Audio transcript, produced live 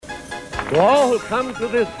To all who come to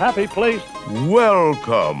this happy place,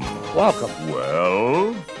 Welcome. welcome.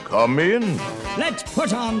 Well, come in. Let's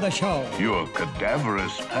put on the show. Your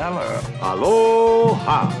cadaverous pallor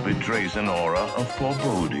Aloha. betrays an aura of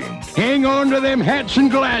foreboding. Hang on to them hats and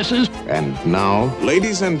glasses. And now,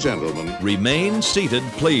 Ladies and gentlemen, Remain seated,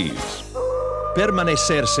 please.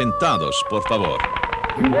 Permanecer sentados, por favor.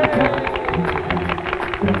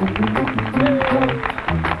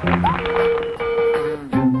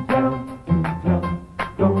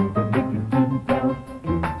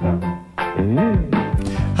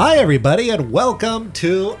 Hi, everybody, and welcome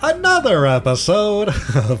to another episode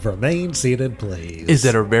of Remain Seated, Please. Is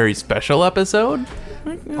it a very special episode?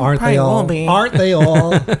 Aren't they all? will be. Aren't they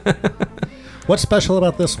all? What's special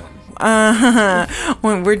about this one?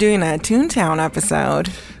 Well, we're doing a Toontown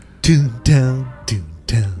episode. Toontown,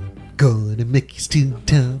 going to Mickey's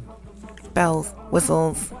Toontown. Bells,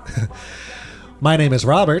 whistles. My name is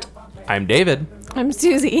Robert. I'm David. I'm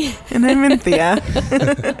Susie. And I'm Cynthia.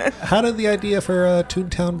 How did the idea for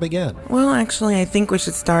Toontown begin? Well, actually, I think we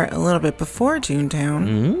should start a little bit before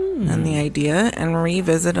Toontown and the idea and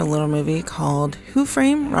revisit a little movie called Who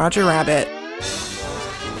Framed Roger Rabbit?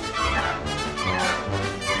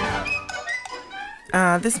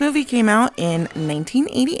 This movie came out in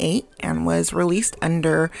 1988 and was released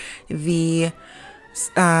under the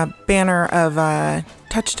banner of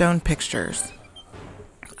Touchstone Pictures.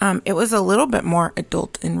 It was a little bit more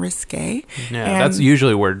adult and risque. Yeah, and that's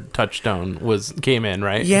usually where Touchstone came in,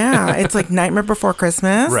 right? Yeah, it's like Nightmare Before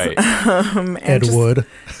Christmas. Right. And Ed Wood.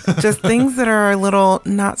 just things that are a little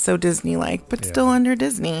not so Disney-like, but still under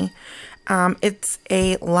Disney. It's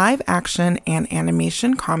a live-action and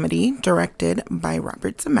animation comedy directed by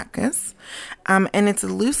Robert Zemeckis. And it's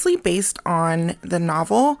loosely based on the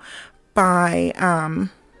novel by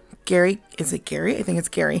Gary, is it Gary? I think it's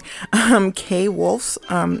Gary. K. Wolf's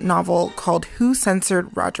novel called Who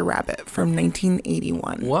Censored Roger Rabbit from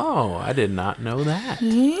 1981. Whoa, I did not know that.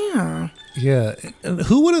 Yeah. Yeah, and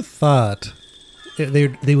who would have thought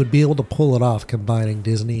they would be able to pull it off, combining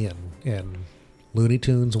Disney and Looney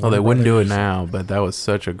Tunes? Well, they wouldn't do it now, but that was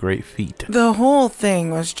such a great feat. The whole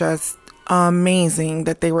thing was just amazing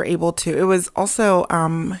that they were able to. It was also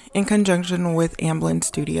in conjunction with Amblin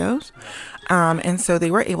Studios. And so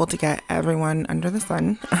they were able to get everyone under the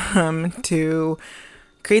sun to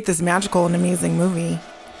create this magical and amazing movie.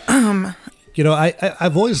 You know,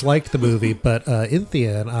 I've always liked the movie, but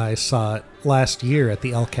Cynthia and I saw it last year at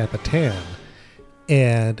the El Capitan,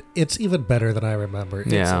 and it's even better than I remember.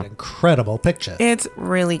 It's an incredible picture. It's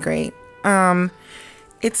really great.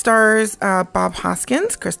 It stars Bob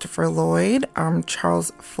Hoskins, Christopher Lloyd,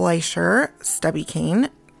 Charles Fleischer, Stubby Kane.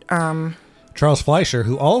 Charles Fleischer,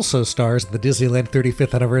 who also stars in the Disneyland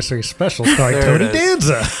 35th Anniversary Special starring Tony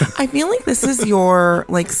Danza. I feel like this is your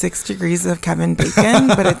 6 degrees of Kevin Bacon,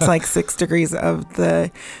 but it's 6 degrees of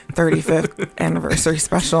the 35th Anniversary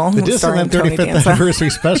Special. The Disneyland 35th Anniversary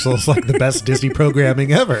Special is like the best Disney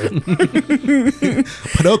programming ever.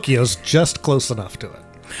 Pinocchio's just close enough to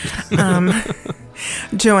it.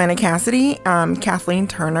 Joanna Cassidy, Kathleen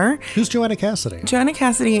Turner. Who's Joanna Cassidy? Joanna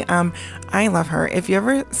Cassidy, I love her. If you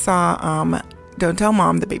ever saw Don't Tell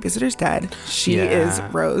Mom the Babysitter's Dead, she is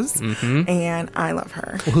Rose, and I love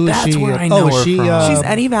her. Who is That's she? where I know her from. She's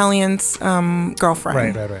Eddie Valiant's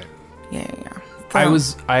girlfriend. Right. Yeah.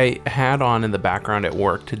 I had on in the background at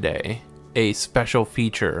work today a special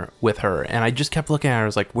feature with her, and I just kept looking at her. I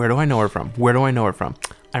was like, where do I know her from? Where do I know her from?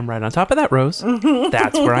 I'm right on top of that, Rose.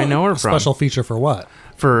 That's where I know her from. Special feature for what?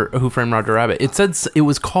 For Who Framed Roger Rabbit. It said it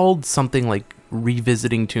was called something like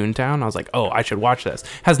Revisiting Toontown. I was like, oh, I should watch this.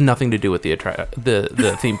 Has nothing to do with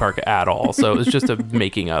the theme park at all. So it was just a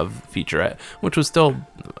making of featurette, which was still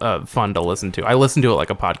fun to listen to. I listened to it like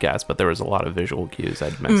a podcast, but there was a lot of visual cues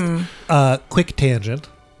I'd missed. Quick tangent,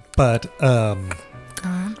 but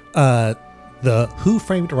the Who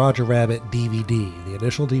Framed Roger Rabbit DVD, the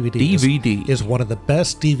initial DVD, is one of the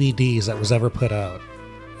best DVDs that was ever put out.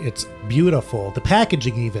 It's beautiful. The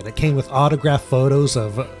packaging even. It came with autographed photos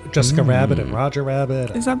of Jessica Rabbit and Roger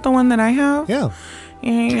Rabbit. Is that the one that I have? Yeah.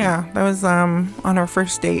 Yeah. That was on our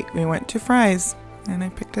first date. We went to Fry's and I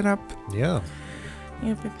picked it up. Yeah.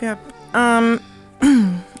 Yep.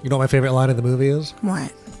 You know what my favorite line of the movie is?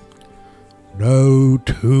 What? No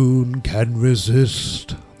tune can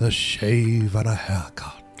resist the shave and a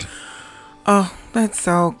haircut. Oh, that's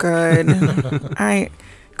so good.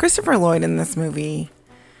 Christopher Lloyd in this movie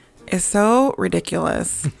is so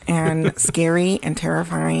ridiculous and scary and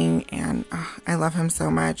terrifying, and I love him so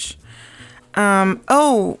much.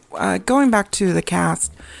 Going back to the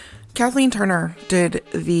cast, Kathleen Turner did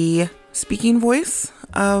the speaking voice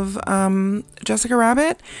of Jessica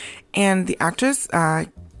Rabbit, and the actress, oh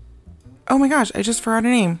my gosh, I just forgot her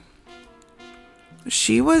name.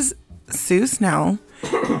 She was Sue Snell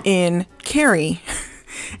in Carrie,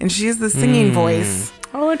 and she is the singing voice.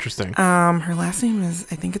 Oh, interesting. Her last name is,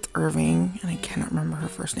 I think it's Irving, and I cannot remember her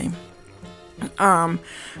first name. But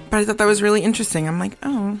I thought that was really interesting. I'm like,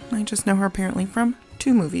 oh, I just know her apparently from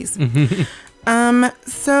 2 movies.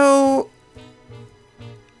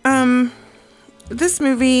 This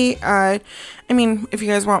movie, I mean, if you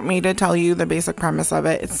guys want me to tell you the basic premise of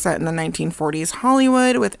it, it's set in the 1940s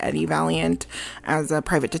Hollywood with Eddie Valiant as a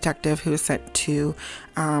private detective who is set to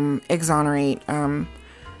exonerate a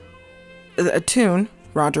Toon,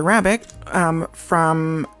 Roger Rabbit,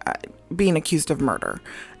 from being accused of murder.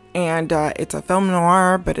 And it's a film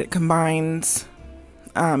noir, but it combines...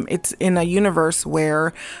 it's in a universe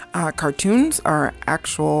where cartoons are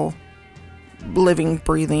actual living,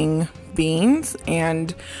 breathing beings,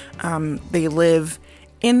 and they live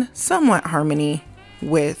in somewhat harmony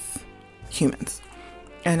with humans.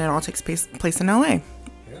 And it all takes place in LA.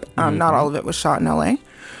 Not all of it was shot in LA,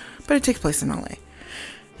 but it takes place in LA.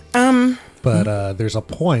 But there's a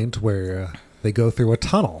point where they go through a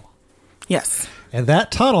tunnel. Yes. And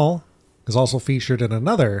that tunnel is also featured in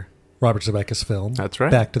another Robert Zemeckis film. That's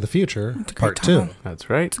right. Back to the Future, Part 2. That's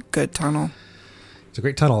right. It's a good tunnel. It's a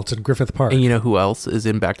great tunnel. It's in Griffith Park. And you know who else is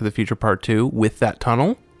in Back to the Future Part 2 with that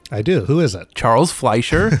tunnel? I do. Who is it? Charles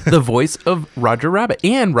Fleischer, the voice of Roger Rabbit.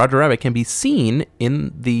 And Roger Rabbit can be seen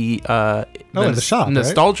in the in the shop,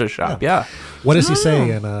 nostalgia right? shop. Yeah. What does he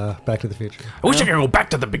say in Back to the Future? I wish I could go back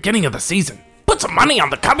to the beginning of the season. Put some money on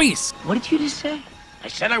the Cubbies. What did you just say? I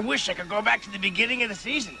said I wish I could go back to the beginning of the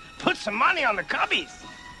season. Put some money on the Cubbies.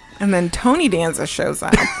 And then Tony Danza shows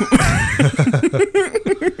up.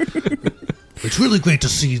 It's really great to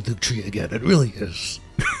see the tree again. It really is.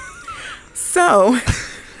 So...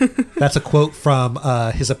 That's a quote from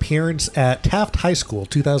his appearance at Taft High School,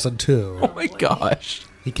 2002. Oh my gosh.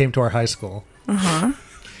 He came to our high school. And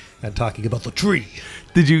talking about the tree.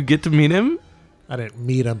 Did you get to meet him? I didn't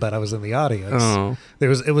meet him, but I was in the audience. Oh. It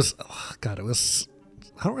was, I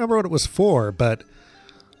don't remember what it was for, but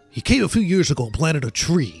he came a few years ago and planted a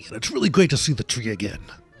tree, and it's really great to see the tree again.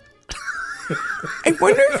 I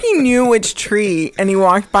wonder if he knew which tree, and he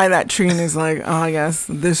walked by that tree and he's like, oh, yes,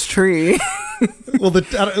 this tree. Well,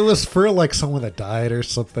 it was for like someone that died or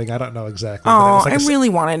something. I don't know exactly. Oh, But it was like I really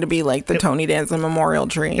wanted to be like the Tony Danza memorial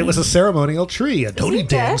tree. It was a ceremonial tree. And Tony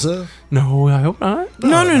Danza. No, I hope not.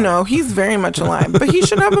 No. He's very much alive, but he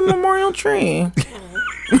should have a memorial tree.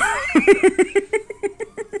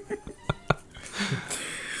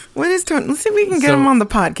 What is Tony? Let's see if we can get him on the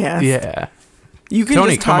podcast. Yeah. You can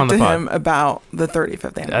Tony, just talk to pod. him about the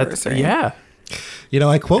 35th anniversary. Yeah. You know,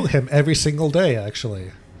 I quote him every single day,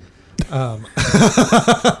 actually.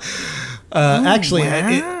 Actually,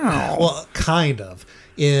 wow. well, kind of.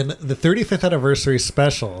 In the 35th anniversary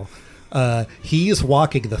special, he's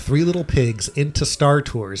walking the 3 little pigs into Star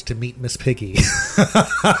Tours to meet Miss Piggy.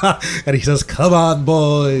 And he says, "Come on,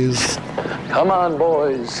 boys. Come on,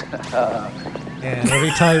 boys." And every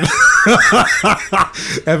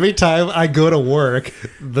time I go to work,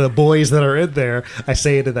 the boys that are in there, I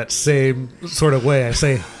say it in that same sort of way. I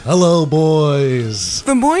say, "Hello, boys."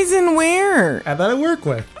 The boys in where? And that I work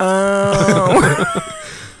with. Oh.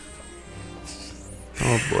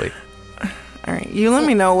 Oh, boy. All right. You let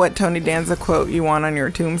me know what Tony Danza quote you want on your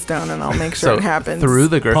tombstone, and I'll make sure it happens. Through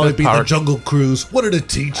the Probably Griffith be Park. the Jungle Cruise. What did it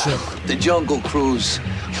teach you? The Jungle Cruise.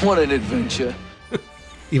 What an adventure.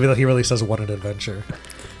 Even though he really says, "What an adventure."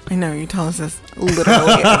 I know, you tell us this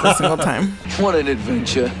literally every single time. What an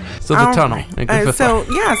adventure. So the tunnel.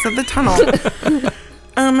 So the tunnel.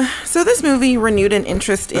 So this movie renewed an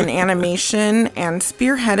interest in animation and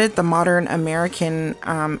spearheaded the modern American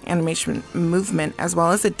animation movement, as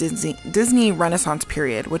well as the Disney Renaissance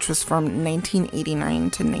period, which was from 1989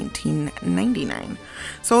 to 1999.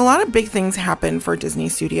 So a lot of big things happened for Disney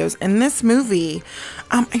Studios. And this movie,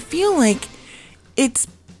 I feel like it's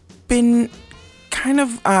been kind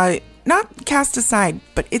of not cast aside,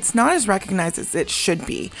 but it's not as recognized as it should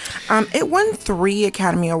be. It won 3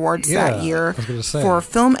 Academy Awards that year for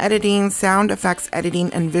film editing, sound effects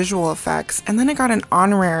editing, and visual effects. And then it got an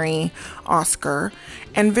honorary Oscar.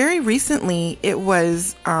 And very recently, it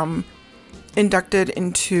was inducted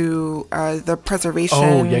into the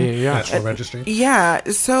preservation. National Registry. Yeah,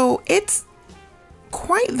 so it's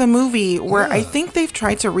quite the movie where I think they've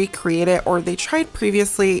tried to recreate it, or they tried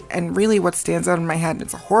previously, and really what stands out in my head,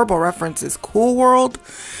 it's a horrible reference, is Cool World.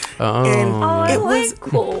 I like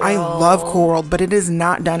Cool World. I love Cool World, but it is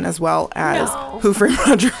not done as well as Who Framed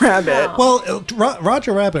Roger Rabbit. Well,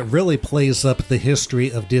 Roger Rabbit really plays up the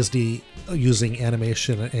history of Disney using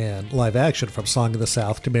animation and live action, from Song of the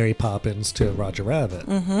South to Mary Poppins to Roger Rabbit.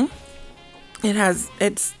 Mm-hmm.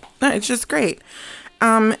 It's just great.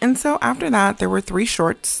 And so after that, there were 3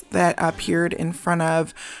 shorts that appeared in front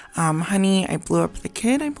of Honey, I Blew Up the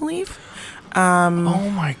Kid, I believe. Oh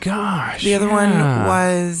my gosh. The other one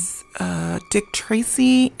was Dick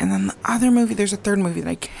Tracy. And then the other movie, there's a third movie that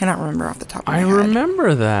I cannot remember off the top of my head. I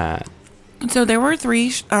remember that. So there were 3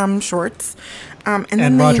 shorts.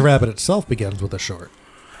 And Roger Rabbit itself begins with a short.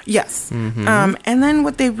 Yes. Mm-hmm. And then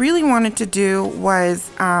what they really wanted to do was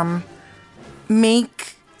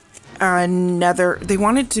make they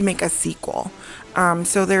wanted to make a sequel.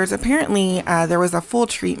 So there's apparently, there was a full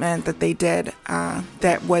treatment that they did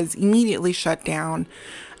that was immediately shut down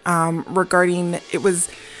regarding, it was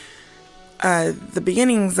the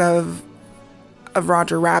beginnings of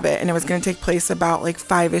Roger Rabbit, and it was going to take place about like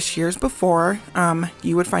 5-ish years before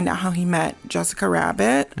you would find out how he met Jessica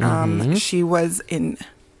Rabbit. She was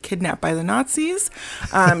kidnapped by the Nazis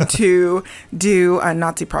to do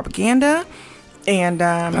Nazi propaganda. And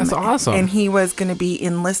that's awesome. And he was going to be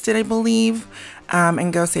enlisted, I believe,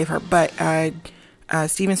 and go save her. But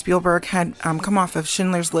Steven Spielberg had come off of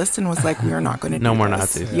Schindler's List and was like, "We are not going to do no more this."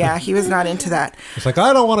 Nazis. Yeah, he was not into that. It's like,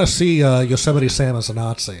 I don't want to see Yosemite Sam as a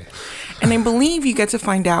Nazi. And I believe you get to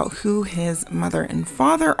find out who his mother and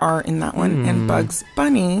father are in that one. And Bugs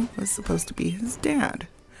Bunny was supposed to be his dad.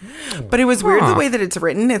 But it was weird the way that it's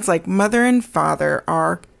written. It's like mother and father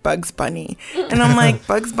are Bugs Bunny. And I'm like,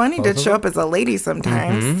 Bugs Bunny did show up as a lady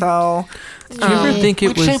sometimes. So did you ever think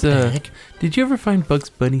it was did you ever find Bugs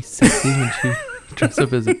Bunny sexy when she dressed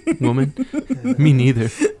up as a woman? Me neither.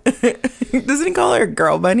 Doesn't he call her a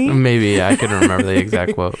girl bunny? Maybe. I couldn't remember the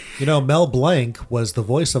exact quote. You know, Mel Blanc was the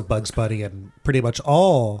voice of Bugs Bunny and pretty much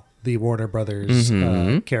all the Warner Brothers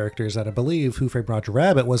characters, and I believe Who Framed Roger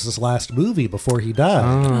Rabbit was his last movie before he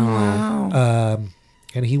died. Oh, wow.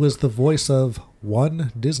 And he was the voice of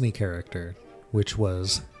one Disney character, which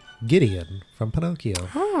was Gideon from Pinocchio.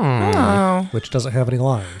 Oh. Which doesn't have any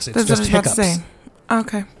lines. It's That's just what I was hiccups. about to say.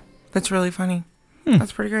 Okay. That's really funny.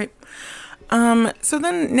 That's pretty great. So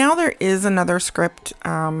then now there is another script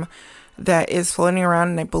that is floating around,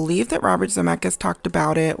 and I believe that Robert Zemeckis talked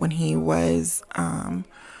about it when he was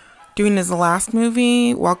doing his last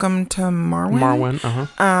movie, Welcome to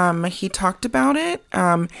Marwen. He talked about it.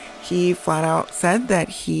 He flat out said that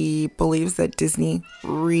he believes that Disney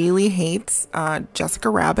really hates Jessica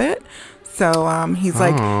Rabbit. So he's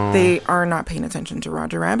like, they are not paying attention to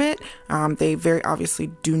Roger Rabbit. They very obviously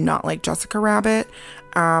do not like Jessica Rabbit.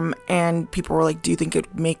 And people were like, do you think it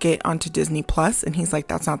would make it onto Disney Plus? And he's like,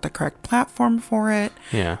 that's not the correct platform for it.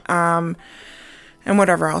 Yeah. And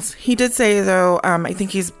whatever else. He did say, though, I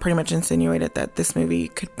think he's pretty much insinuated that this movie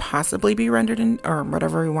could possibly be rendered in, or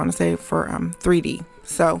whatever we want to say, for 3D.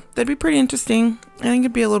 So that'd be pretty interesting. I think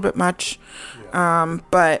it'd be a little bit much.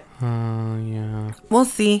 But yeah, we'll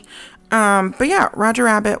see. But yeah, Roger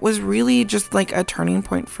Rabbit was really just like a turning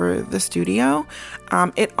point for the studio.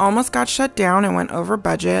 It almost got shut down and went over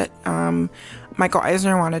budget. Michael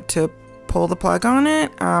Eisner wanted to pull the plug on it.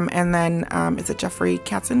 And then, is it Jeffrey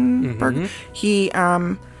Katzenberg?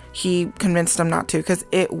 He convinced him not to, because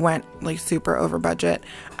it went like super over budget.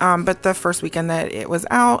 But the first weekend that it was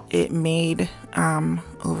out, it made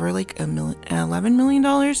over like $11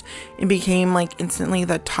 million. It became like instantly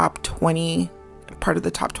the top 20, part of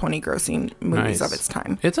the top 20 grossing movies of its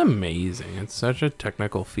time. It's amazing. It's such a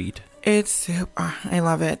technical feat. It's I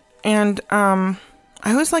love it. And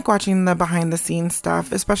I always like watching the behind the scenes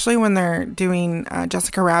stuff, especially when they're doing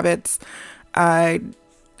Jessica Rabbit's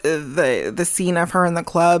the scene of her in the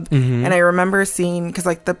club. And I remember seeing, because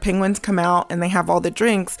like the penguins come out and they have all the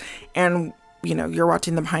drinks, and you know, you're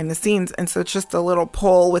watching the behind the scenes, and so it's just a little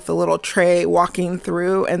pole with a little tray walking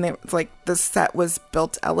through, and it's like the set was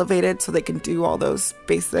built elevated so they can do all those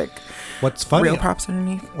basic real props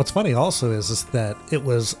underneath. What's funny also is that it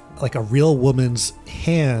was like a real woman's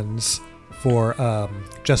hands for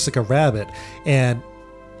Jessica Rabbit, and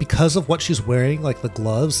because of what she's wearing, like the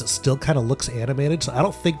gloves, it still kind of looks animated. So I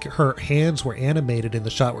don't think her hands were animated in the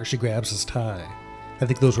shot where she grabs his tie. I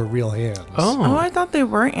think those were real hands. Oh, I thought they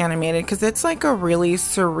were animated, because it's like a really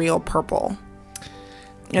surreal purple.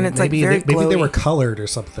 And it's maybe like very maybe they glowy. were colored or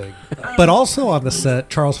something. But also on the set,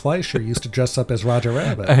 Charles Fleischer used to dress up as Roger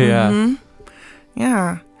Rabbit. Yeah.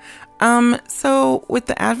 Yeah. So with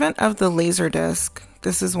the advent of the Laserdisc,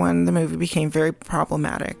 this is when the movie became very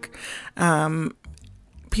problematic.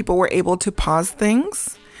 People were able to pause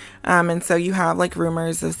things. And so you have like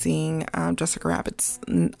rumors of seeing Jessica Rabbit's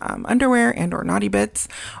underwear and or naughty bits,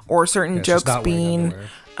 or certain jokes being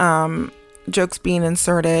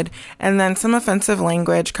inserted, and then some offensive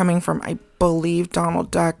language coming from, I believe, Donald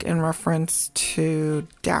Duck in reference to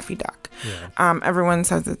Daffy Duck. Yeah. Everyone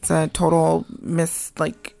says it's a total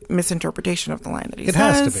misinterpretation of the line that he says. It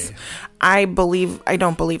has to be. I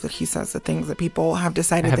don't believe that he says the things that people have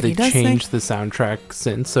decided that he does say. Have they changed the soundtrack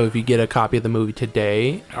since? So if you get a copy of the movie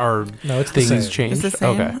today, are things changed? It's the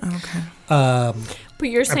same? Okay. But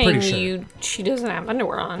you're saying she doesn't have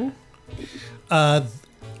underwear on.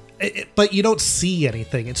 But you don't see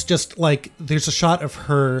anything. It's just like there's a shot of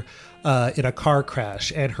her in a car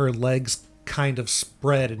crash, and her legs kind of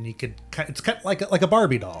spread, and it's kind of like a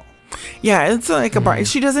Barbie doll. Yeah, it's like a Barbie.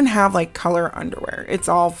 She doesn't have like color underwear. It's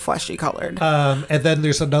all fleshy colored. And then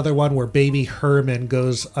there's another one where Baby Herman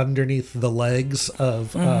goes underneath the legs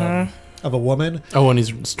of a woman. Oh, when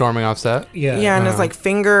he's storming off set? Yeah. Yeah, and his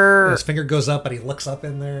finger goes up, and he looks up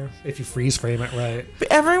in there if you freeze frame it right.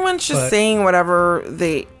 But everyone's just saying whatever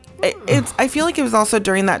they... I feel like it was also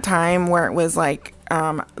during that time where it was like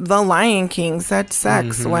the Lion King said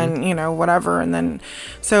sex when, whatever. And then,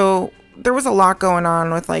 so there was a lot going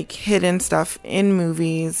on with like hidden stuff in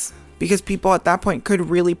movies because people at that point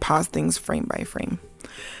could really pause things frame by frame.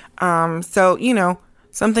 So,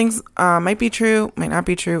 some things might be true, might not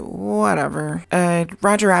be true, whatever.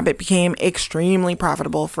 Roger Rabbit became extremely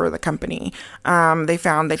profitable for the company. They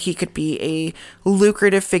found that he could be a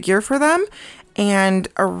lucrative figure for them. And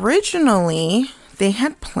originally, they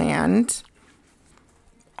had planned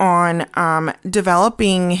on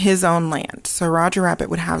developing his own land. So Roger Rabbit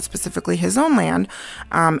would have specifically his own land.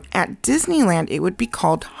 At Disneyland, it would be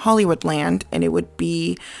called Hollywoodland, and it would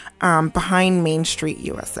be behind Main Street,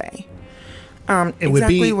 USA. It would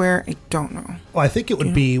be where, I don't know. Well, I think it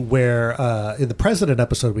would be where, in the President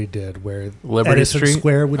episode we did, where Liberty Edison Street?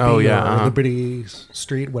 Square would be, or Liberty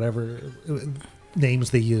Street, whatever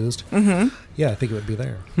names they used. Yeah, I think it would be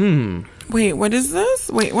there. Wait, what is this?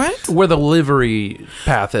 Wait, what? Where the livery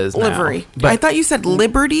path is now. Livery. I thought you said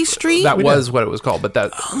Liberty Street. That was what it was called, but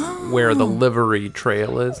that's where the livery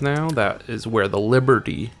trail is now. That is where the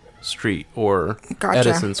Liberty Street or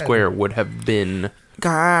Edison Square would have been.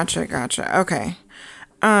 Gotcha. Okay.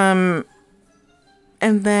 And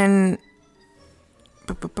then...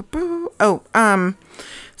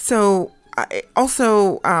 So...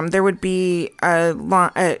 also, there would be a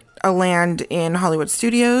land in Hollywood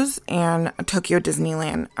Studios and Tokyo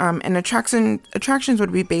Disneyland. And attractions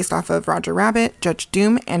would be based off of Roger Rabbit, Judge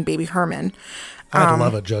Doom, and Baby Herman. I'd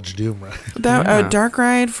love a Judge Doom ride. A dark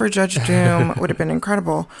ride for Judge Doom would have been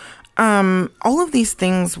incredible. All of these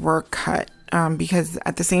things were cut because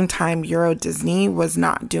at the same time, Euro Disney was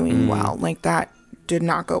not doing well. Like, that did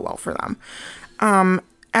not go well for them.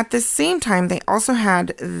 At the same time, they also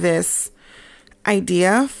had this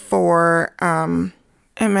idea for a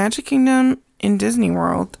Magic Kingdom in Disney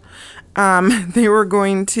World. They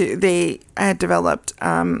had developed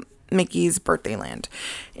Mickey's Birthday Land,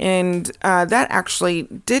 and that actually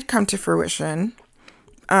did come to fruition.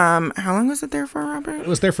 How long was it there for, Robert? It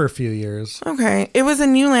was there for a few years. Okay, it was a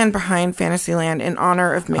new land behind Fantasyland in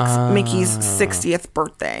honor of Mickey's 60th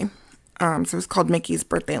birthday. So it was called Mickey's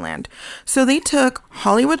Birthday Land. So they took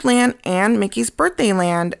Hollywoodland and Mickey's Birthday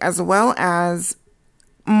Land, as well as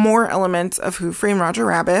more elements of Who Framed Roger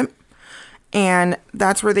Rabbit. And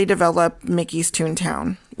that's where they developed Mickey's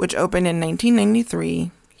Toontown, which opened in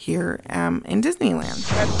 1993 here in Disneyland.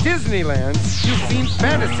 At Disneyland, you've seen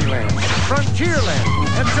Fantasyland, Frontierland,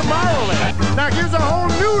 and Tomorrowland. Now here's a whole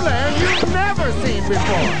new land you've never seen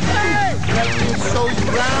before. Hey! Let me show you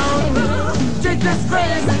around. Take this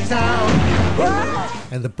crazy town.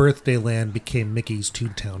 And the Birthday Land became Mickey's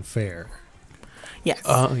Toontown Fair. Yes.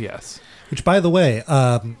 Yes. Which, by the way,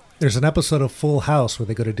 there's an episode of Full House where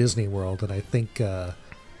they go to Disney World, and I think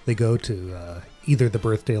they go to either the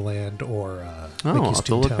Birthday Land or Mickey's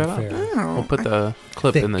Toontown Fair. We'll put the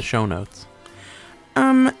clip in the show notes.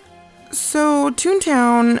 So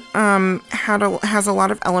Toontown has a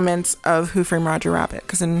lot of elements of Who Framed Roger Rabbit,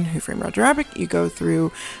 because in Who Framed Roger Rabbit, you go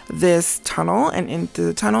through this tunnel, and into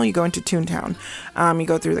the tunnel, you go into Toontown. You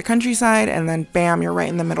go through the countryside, and then bam, you're right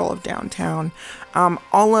in the middle of downtown.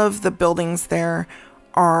 All of the buildings there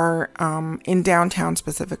are, in downtown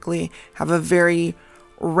specifically, have a very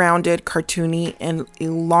rounded, cartoony, and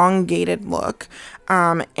elongated look.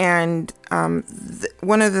 One of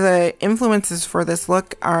the influences for this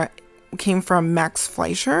look came from Max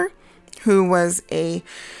Fleischer, who was a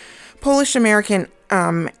Polish-American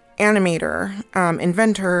animator,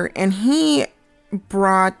 inventor, and he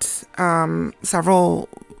brought several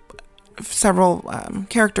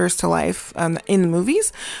characters to life in the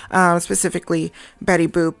movies, specifically Betty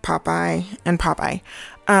Boop, Popeye, and Popeye.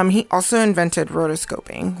 He also invented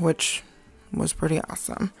rotoscoping, which was pretty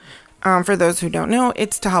awesome. For those who don't know,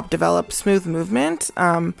 it's to help develop smooth movement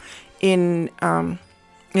in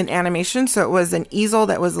animation. So it was an easel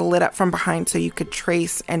that was lit up from behind so you could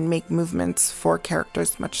trace and make movements for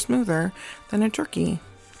characters much smoother than a jerky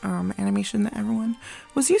animation that everyone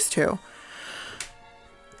was used to.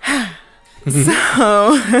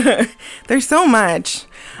 So there's so much.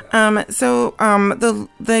 The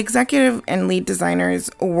executive and lead designers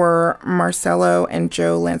were Marcelo and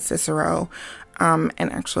Joe Lancicero. And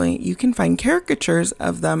actually, you can find caricatures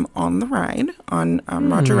of them on the ride on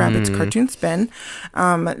Roger Rabbit's Cartoon Spin.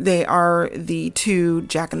 They are the two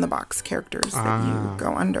Jack in the Box characters that you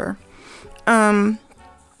go under.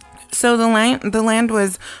 So the land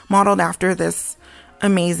was modeled after this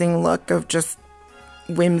amazing look of just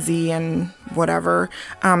whimsy and whatever.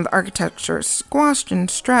 The architecture is squashed and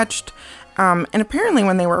stretched. And apparently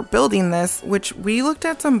when they were building this, which we looked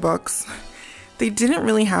at some books, they didn't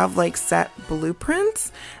really have like set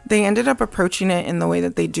blueprints. They ended up approaching it in the way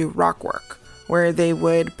that they do rock work, where they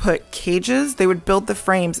would put cages, they would build the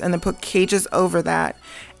frames and then put cages over that.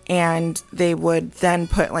 And they would then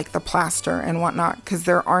put like the plaster and whatnot, because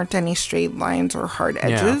there aren't any straight lines or hard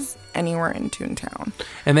edges anywhere in Toontown.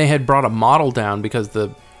 And they had brought a model down because the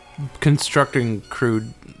constructing crew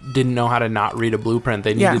didn't know how to not read a blueprint.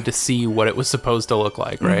 They needed to see what it was supposed to look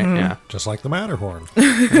like, right? Mm-hmm. Yeah. Just like the Matterhorn.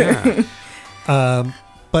 Yeah.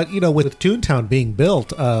 But, with Toontown being built,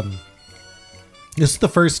 this is the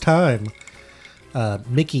first time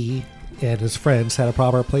Mickey and his friends had a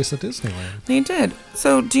proper place at Disneyland. They did.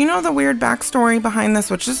 So do you know the weird backstory behind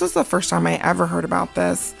this? Which this was the first time I ever heard about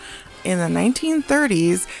this. In the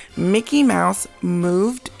 1930s, Mickey Mouse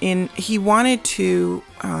moved in. He wanted to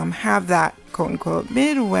have that quote-unquote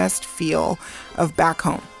Midwest feel of back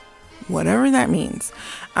home, whatever that means.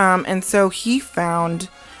 And so he found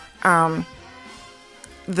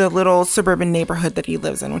the little suburban neighborhood that he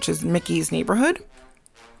lives in, which is Mickey's neighborhood.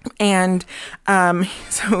 And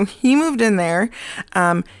so he moved in there.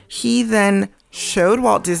 He then showed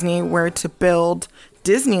Walt Disney where to build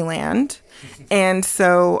Disneyland. And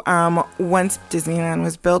so once Disneyland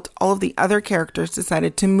was built, all of the other characters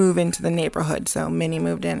decided to move into the neighborhood. So Minnie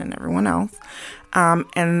moved in and everyone else.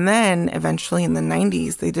 And then eventually in the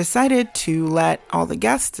 90s, they decided to let all the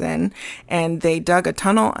guests in, and they dug a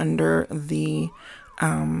tunnel under the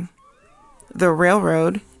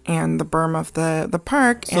railroad and the berm of the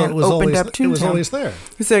park, so and opened up Toontown. It was always there.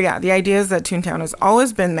 So yeah, the idea is that Toontown has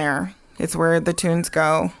always been there. It's where the Toons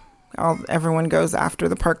go. Everyone goes after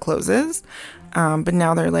the park closes. But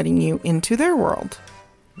now they're letting you into their world.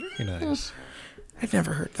 Very nice. I've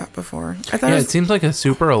never heard that before. It seems like a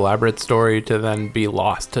super elaborate story to then be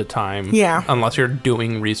lost to time. Yeah. Unless you're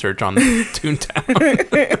doing research on Toontown.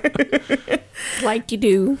 Like you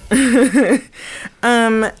do.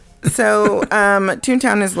 So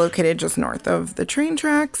Toontown is located just north of the train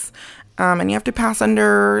tracks. And you have to pass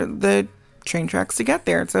under the train tracks to get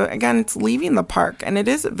there. So again, it's leaving the park. And it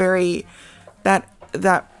is very... That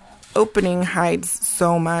opening hides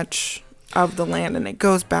so much of the land, and it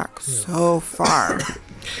goes back so far.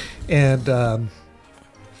 And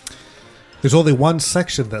there's only one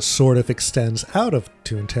section that sort of extends out of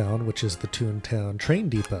Toontown, which is the Toontown Train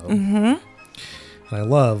Depot. Mm-hmm. And I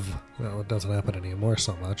love, it doesn't happen anymore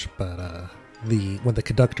so much, but when the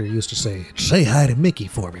conductor used to say hi to Mickey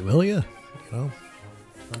for me, will you? Remember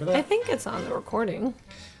that? I think it's on the recording.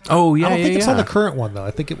 Oh, yeah, I don't think it's on the current one, though.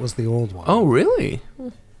 I think it was the old one. Oh, really?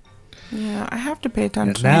 Yeah, I have to pay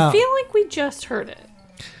attention. Now, I feel like we just heard it.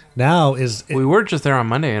 Now we were just there on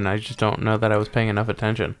Monday, and I just don't know that I was paying enough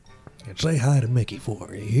attention. Say hi to Mickey for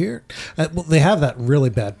me here. Well, they have that really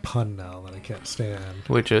bad pun now that I can't stand.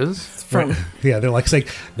 Which is? Yeah, they're like saying,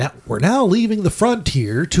 "Now we're now leaving the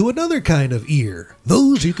frontier to another kind of ear.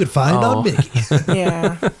 Those you could find on Mickey."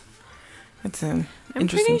 Yeah. It's an I'm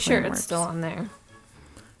interesting pretty sure it's still on there.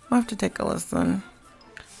 We'll have to take a listen.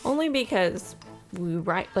 Only because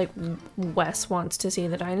Wes wants to see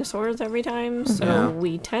the dinosaurs every time, so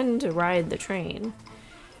we tend to ride the train.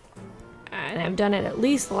 And I've done it at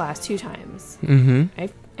least the last 2 times. Mm-hmm.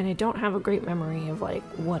 I don't have a great memory of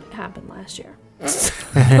what happened last year.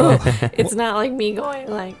 So it's not like me going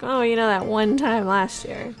that one time last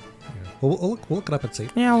year. Well, we'll look it up and see.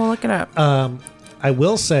 Yeah, we'll look it up. I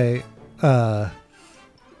will say,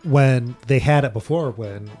 when they had it before,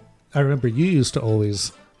 when I remember you used to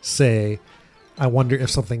always say, I wonder if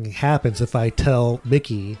something happens if I tell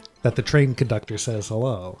Mickey that the train conductor says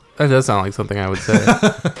hello. That does sound like something I would say.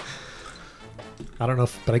 I don't know,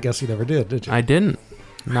 but I guess you never did you? I didn't.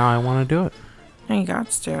 Now I want to do it. You got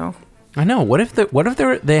to. I know. What if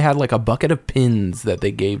they had like a bucket of pins that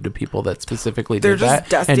they gave to people that specifically They're did just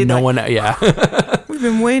that, dusty, and no like- one, yeah. We've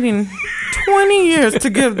been waiting 20 years to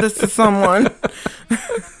give this to someone.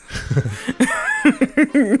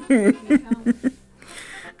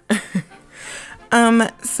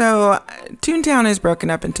 So Toontown is broken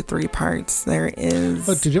up into 3 parts. There is...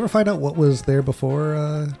 Oh, did you ever find out what was there before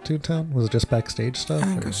Toontown? Was it just backstage stuff? I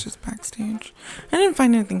think it was just backstage. I didn't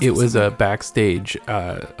find anything It was a specific. backstage.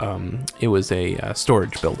 It was a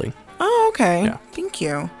storage building. Oh, okay. Yeah. Thank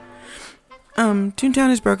you.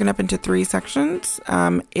 Toontown is broken up into 3 sections.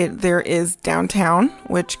 There is downtown,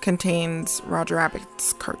 which contains Roger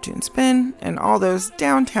Rabbit's cartoon spin and all those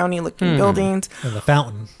downtowny looking buildings. And the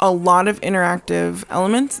fountain. A lot of interactive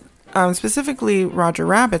elements, specifically Roger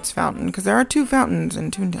Rabbit's fountain, because there are 2 fountains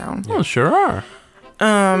in Toontown. Oh, sure are.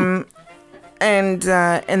 And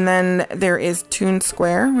then there is Toon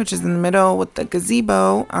Square, which is in the middle with the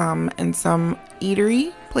gazebo, and some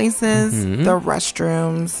eatery places, the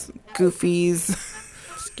restrooms, Goofy's.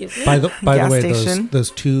 Excuse me. By the Gas way, station. those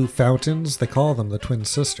 2 fountains, they call them the Twin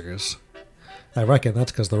Sisters. I reckon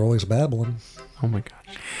that's because they're always babbling. Oh my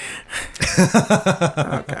gosh.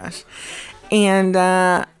 Oh gosh.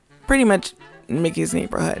 And pretty much Mickey's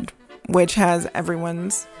Neighborhood, which has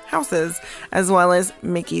everyone's houses, as well as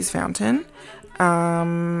Mickey's Fountain,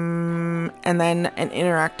 and then an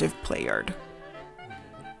interactive play yard.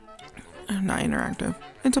 Not interactive.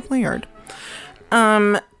 It's a play yard.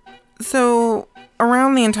 So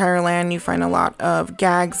around the entire land, you find a lot of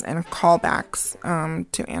gags and callbacks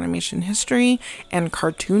to animation history and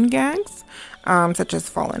cartoon gags, such as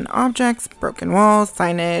fallen objects, broken walls,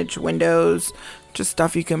 signage, windows, just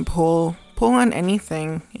stuff you can pull on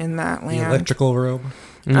anything in that land. The electrical room.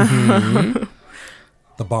 The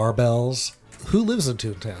barbells. Who lives in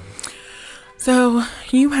Toontown? So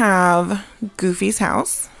you have Goofy's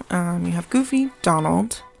house. You have Goofy,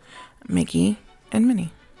 Donald, Mickey, and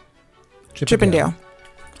Minnie. Chippendale.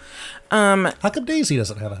 How come Daisy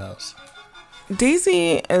doesn't have a house?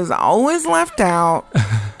 Daisy is always left out.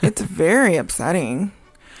 It's very upsetting.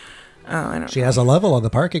 I don't She has a level on the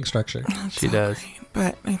parking structure. She does.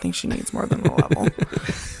 But I think she needs more than a level.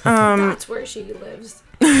 That's where she lives.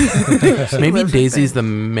 Maybe Daisy's the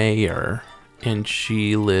mayor, and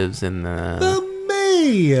she lives in The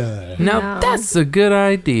mayor. Now that's a good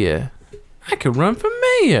idea. I could run for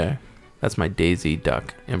mayor. That's my Daisy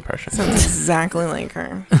Duck impression. Sounds exactly like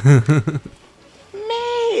her.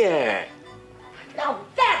 Mayor! Now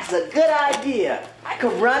that's a good idea. I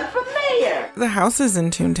could run for mayor. The houses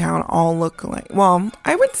in Toontown all look like, well,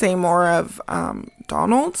 I would say more of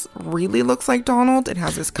Donald's really looks like Donald. It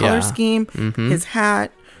has his color scheme, his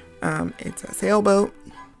hat. It's a sailboat.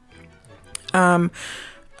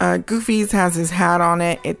 Goofy's has his hat on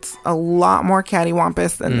it. It's a lot more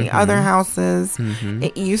cattywampus than the other houses.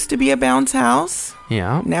 It used to be a bounce house.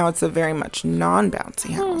 Yeah. Now it's a very much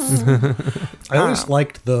non-bouncy house. I always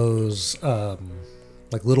liked those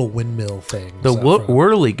like little windmill things. The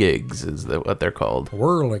whirligigs is what they're called.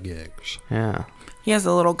 Whirligigs. Yeah. He has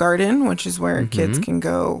a little garden, which is where kids can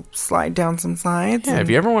go slide down some slides. Yeah,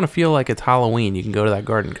 if you ever want to feel like it's Halloween, you can go to that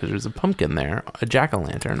garden because there's a pumpkin there, a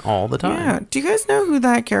jack-o'-lantern all the time. Yeah. Do you guys know who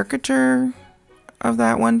that caricature of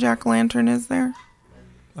that one jack-o'-lantern is there?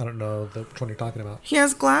 I don't know which one you're talking about. He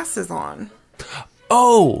has glasses on.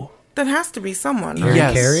 Oh! That has to be someone. Gary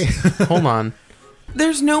Right? Carey? Hold on.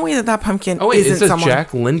 There's no way that pumpkin Oh, wait, isn't it says someone.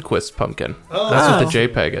 Jack Lindquist pumpkin. That's what the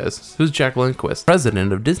JPEG is. Who's Jack Lindquist?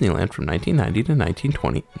 President of Disneyland from 1990 to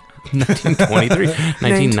 1923.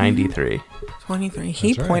 1993. 23.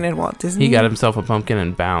 He right. pointed Walt Disney. He got himself a pumpkin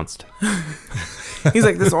and bounced. He's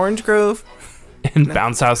like, this Orange Grove. And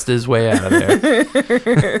bounce housed his way out of there.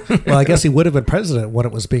 Well, I guess he would have been president when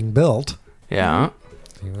it was being built. Yeah.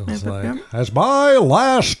 He was Yep, like, yep. as my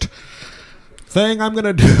last thing I'm going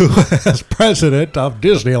to do as president of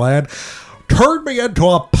Disneyland, turn me into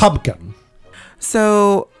a pumpkin.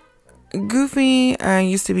 So, Goofy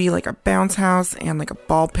used to be like a bounce house and like a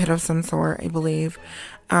ball pit of some sort, I believe.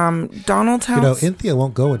 Donald's You know, house. Cynthia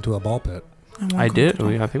won't go into a ball pit. I did.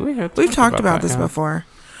 I think We've talked about that, this yeah. before.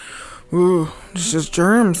 Ooh, it's just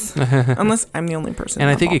germs. Unless I'm the only person. And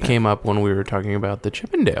in I a think ball it pit. came up when we were talking about the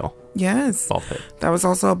Chippendale Yes. ball pit. That was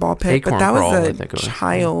also a ball pit, Acorn but that Crawl, I was think it a was.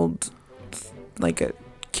 child, like a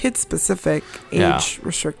kid specific, age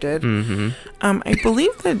restricted. Mm-hmm. I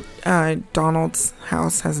believe that Donald's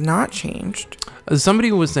house has not changed.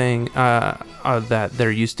 Somebody was saying that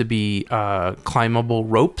there used to be climbable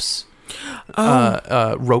ropes.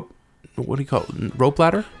 Rope. What do you call it? Rope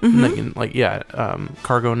ladder? Mm-hmm.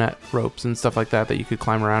 Cargo net ropes and stuff like that you could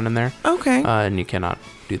climb around in there. Okay. And you cannot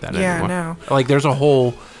do that anymore. Yeah, no. Like there's a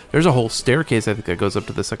whole staircase, I think, that goes up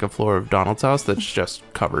to the second floor of Donald's house that's just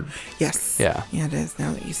covered. Yes. Yeah. Yeah, it is,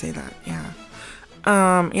 now that you say that. Yeah.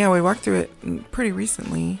 We walked through it pretty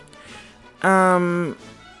recently. And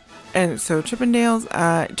so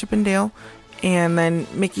Chippendale, and then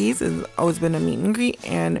Mickey's has always been a meet and greet,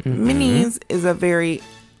 and Minnie's is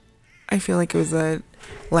I feel like it was a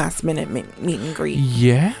last minute meet and greet.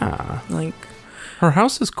 Yeah. Like, her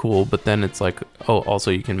house is cool, but then it's like,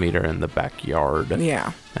 also you can meet her in the backyard.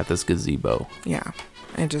 Yeah. At this gazebo. Yeah.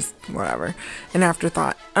 And just whatever. An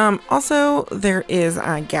afterthought. Also, there is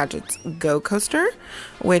Gadget's Go Coaster,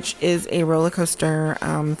 which is a roller coaster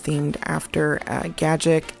themed after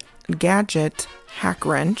Gadget Hack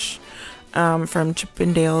Wrench from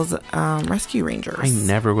Chippendale's Rescue Rangers. I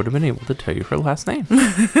never would have been able to tell you her last name.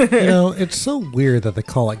 It's so weird that they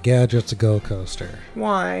call it Gadget's Go Coaster.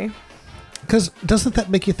 Why? Because doesn't that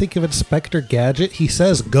make you think of Inspector Gadget? He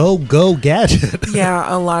says, go, Gadget.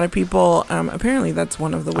 Yeah, a lot of people, apparently that's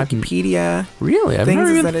one of the Wikipedia Really? I've things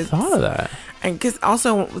never even thought of that. Because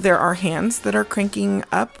also there are hands that are cranking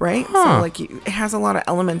up, right? Huh. So like it has a lot of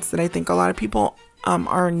elements that I think a lot of people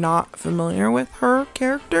are not familiar with her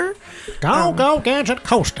character. Go, Gadget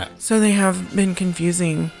Coaster. So they have been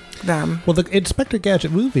confusing them. Well, the Inspector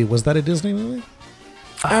Gadget movie, was that a Disney movie?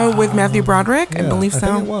 Oh, with Matthew Broderick? I believe so.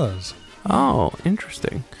 I think it was. Oh,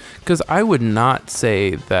 interesting. Because I would not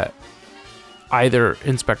say that either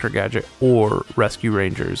Inspector Gadget or Rescue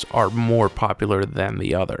Rangers are more popular than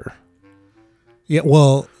the other. Yeah,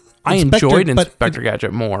 well, I enjoyed Inspector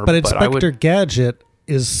Gadget more. But Inspector Gadget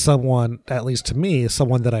is someone, at least to me, is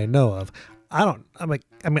someone that I know of. I mean,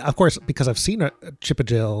 of course, because I've seen Chip and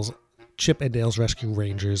Dale's Rescue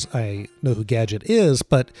Rangers, I know who Gadget is,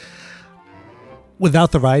 but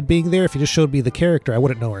without the ride being there, if you just showed me the character, I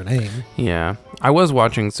wouldn't know her name. Yeah. I was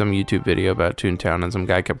watching some YouTube video about Toontown, and some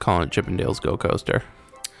guy kept calling it Chippendale's Go Coaster.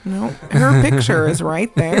 No, her picture is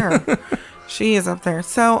right there. She is up there.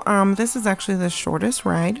 So this is actually the shortest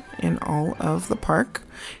ride in all of the park.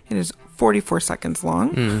 It is 44 seconds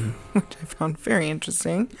long, which I found very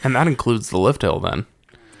interesting. And that includes the lift hill then.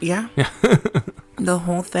 Yeah. The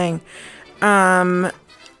whole thing. So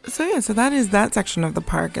that is that section of the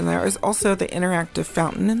park. And there is also the interactive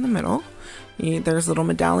fountain in the middle. There's little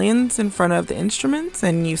medallions in front of the instruments,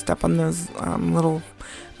 and you step on those little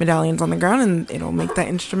medallions on the ground, and it'll make that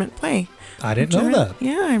instrument play. I didn't know that.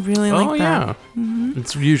 Yeah, I really like that. Yeah. Mm-hmm.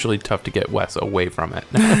 It's usually tough to get Wes away from it.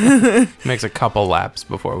 Makes a couple laps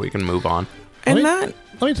before we can move on. Let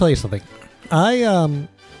me tell you something. Toontown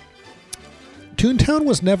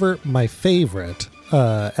was never my favorite.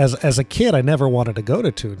 As a kid, I never wanted to go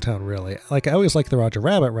to Toontown, really. Like, I always liked the Roger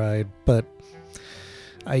Rabbit ride, but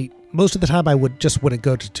most of the time I wouldn't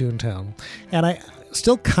go to Toontown. And I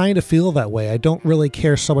still kind of feel that way. I don't really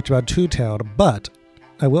care so much about Toontown, but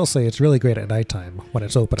I will say it's really great at nighttime when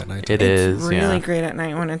it's open at night. It's really great at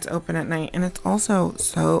night when it's open at night. And it's also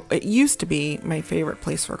it used to be my favorite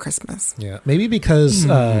place for Christmas. Yeah, maybe because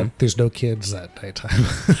there's no kids at nighttime.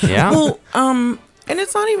 Yeah. Well, and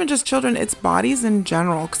it's not even just children, it's bodies in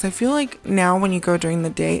general. Because I feel like now when you go during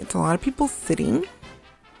the day, it's a lot of people sitting.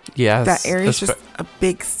 Yes. That area is just a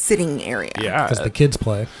big sitting area. Yeah. Because the kids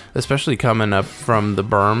play. Especially coming up from the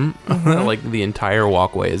berm. Like the entire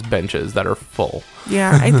walkway is benches that are full.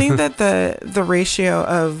 Yeah, I think that the ratio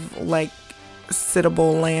of like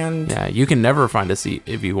sittable land. Yeah, you can never find a seat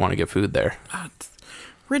if you want to get food there. Oh, it's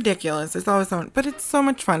ridiculous. It's always so, but it's so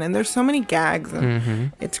much fun, and there's so many gags,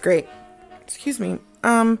 and it's great. Excuse me.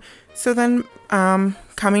 So then,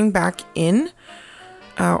 coming back in,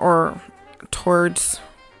 or towards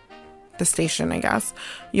the station, I guess,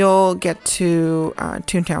 you'll get to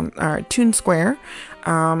Toontown, or Toon Square.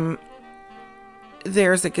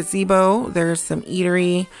 There's a gazebo. There's some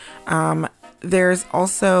eatery. There's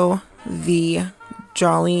also the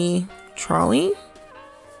Jolly Trolley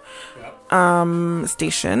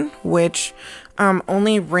station, which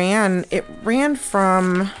only ran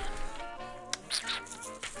from...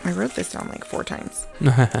 I wrote this down like 4 times.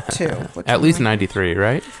 Too. At least 93,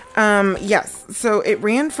 right? Yes. So it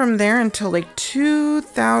ran from there until like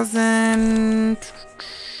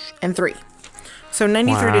 2003. So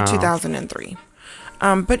 93 to 2003.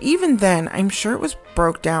 But even then, I'm sure it was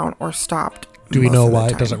broke down or stopped. Do we know why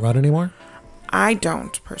it doesn't run anymore? I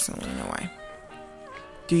don't personally know why.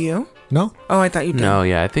 Do you? No. Oh, I thought you did. No,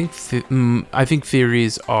 yeah, I think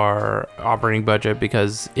Theories are operating budget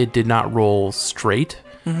because it did not roll straight,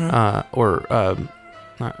 what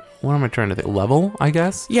am I trying to think? Level, I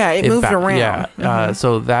guess. Yeah, it moved around. Yeah,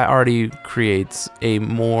 so that already creates a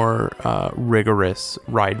more rigorous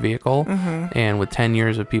ride vehicle, and with 10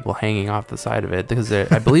 years of people hanging off the side of it, because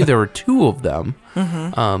I believe there were 2 of them,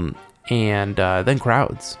 and then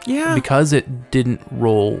crowds. Yeah, because it didn't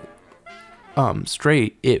roll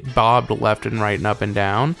straight, it bobbed left and right and up and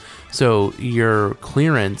down. So your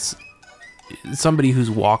clearance, somebody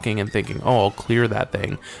who's walking and thinking, "Oh, I'll clear that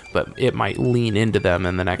thing," but it might lean into them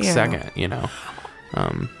in the next second.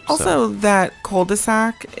 Also, that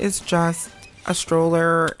cul-de-sac is just a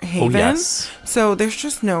stroller haven. Oh, yes. So there's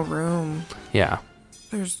just no room. Yeah.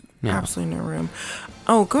 There's absolutely no room.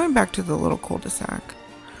 Oh, going back to the little cul-de-sac.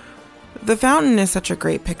 The fountain is such a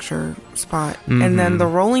great picture spot. And then the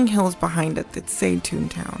rolling hills behind it that say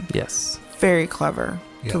Toontown. Yes. Very clever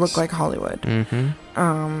to look like Hollywood.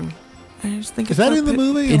 I just think is that in the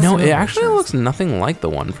movie? It actually looks nothing like the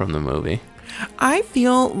one from the movie. I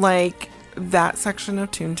feel like that section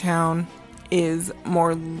of Toontown is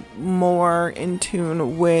more in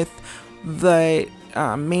tune with the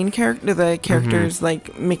main character, the characters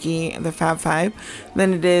like Mickey, the Fab Five,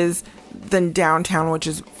 than downtown, which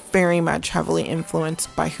is very much heavily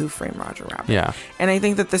influenced by Who Framed Roger Rabbit. Yeah. And I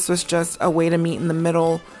think that this was just a way to meet in the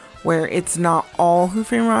middle, where it's not all Who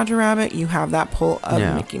Framed Roger Rabbit. You have that pull of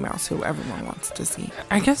Mickey Mouse, who everyone wants to see.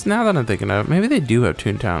 I guess now that I'm thinking of it, maybe they do have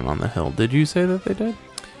Toontown on the hill. Did you say that they did?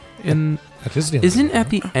 Isn't at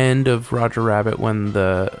the end of Roger Rabbit when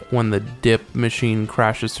the dip machine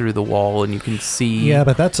crashes through the wall and you can see? Yeah,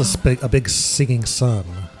 but that's a big singing sun.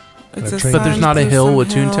 But there's not a hill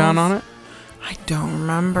with Toontown on it? I don't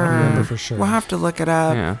remember. I don't remember for sure. We'll have to look it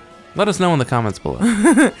up. Yeah. Let us know in the comments below.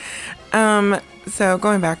 So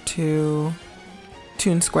going back to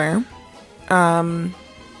Toon Square, there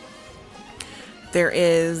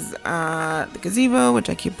is the gazebo,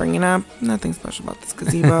 which I keep bringing up. Nothing special about this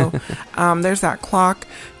gazebo. There's that clock.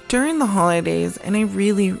 During the holidays, and I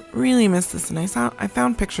really, really miss this, and I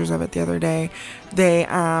found pictures of it the other day. They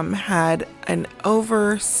had an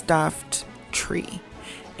overstuffed tree,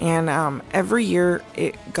 and every year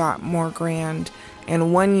it got more grand.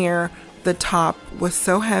 And one year, the top was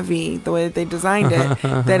so heavy, the way that they designed it,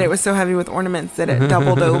 that it was so heavy with ornaments that it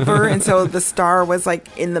doubled over. And so the star was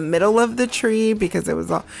like in the middle of the tree because it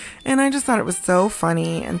was all. And I just thought it was so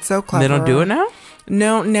funny and so clever. They don't do it now?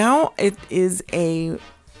 No, now it is a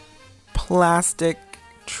plastic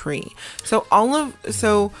tree. So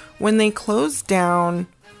when they closed down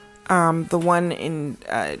the one in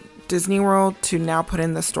Disney World to now put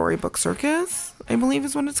in the Storybook Circus, I believe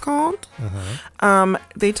is what it's called.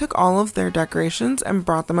 They took all of their decorations and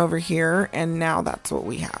brought them over here, and now that's what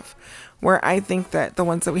we have. Where I think that the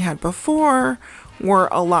ones that we had before were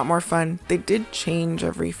a lot more fun. They did change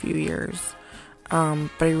every few years,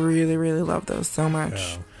 but I really, really love those so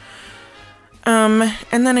much. And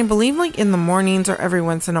then I believe like in the mornings or every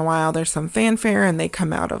once in a while there's some fanfare and they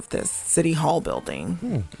come out of this City Hall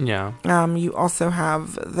building. Yeah. You also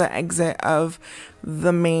have the exit of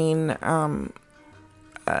the main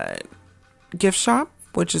gift shop,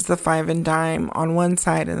 which is the 5 and Dime on one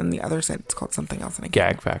side, and then the other side it's called something else.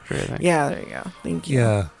 Gag Factory, I think. Yeah, there you go. Thank you.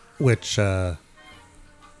 Yeah, which a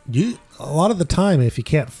lot of the time, if you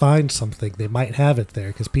can't find something, they might have it there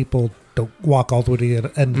because people don't walk all the way to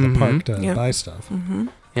the end of the park to buy stuff.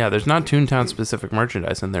 Yeah, there's not Toontown specific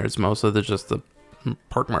merchandise in there. It's mostly just the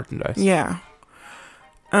park merchandise. Yeah.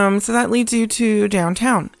 So that leads you to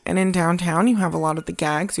downtown. And in downtown, you have a lot of the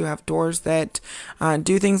gags. You have doors that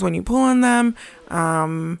do things when you pull on them.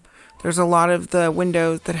 There's a lot of the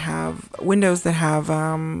windows that have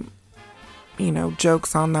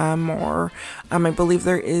jokes on them. Or I believe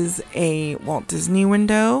there is a Walt Disney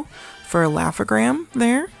window for a Laugh-O-Gram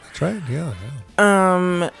there. That's right, yeah.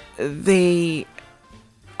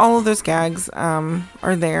 All of those gags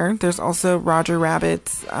are there. There's also Roger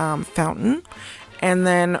Rabbit's fountain. And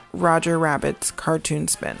then Roger Rabbit's cartoon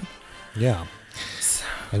spin. Yeah.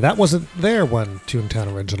 And that wasn't there when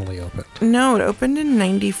Toontown originally opened. No, it opened in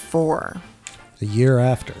 94. The year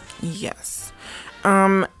after. Yes.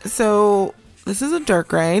 So this is a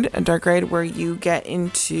dark ride where you get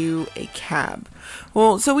into a cab.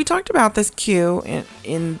 Well, so we talked about this queue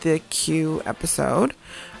in the queue episode.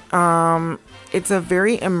 It's a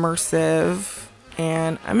very immersive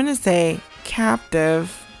and I'm going to say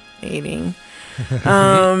captivating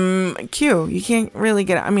Queue. You can't really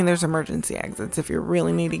get out. I mean, there's emergency exits if you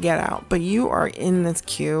really need to get out, but you are in this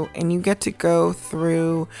queue and you get to go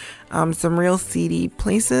through some real seedy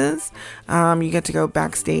places. You get to go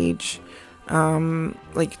backstage,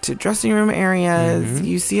 like to dressing room areas.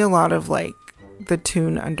 You see a lot of like the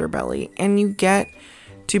Toon underbelly, and you get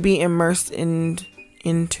to be immersed in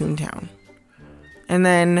Toontown. And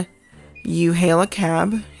then you hail a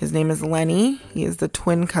cab. His name is Lenny. He is the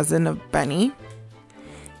twin cousin of Benny.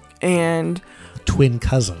 And twin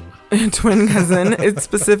cousin. Twin cousin. It's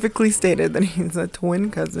specifically stated that he's a twin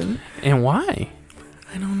cousin. And why?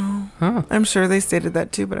 I don't know. Huh. I'm sure they stated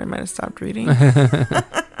that too, but I might have stopped reading.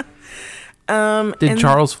 Did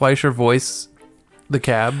Charles Fleischer voice the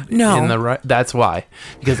cab? No. In the ride? That's why.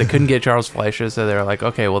 Because they couldn't get Charles Fleischer, so they were like,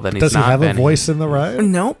 okay, well then he's Does not he have Benny. a voice in the ride?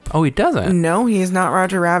 Nope. Oh, he doesn't? No, he is not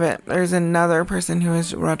Roger Rabbit. There's another person who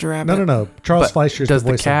is Roger Rabbit. No. Charles Fleischer is the does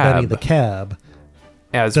the voice cab- of Benny the Cab.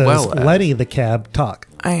 As Does well as Lenny the Cab talk?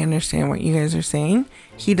 I understand what you guys are saying.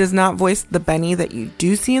 He does not voice the Benny that you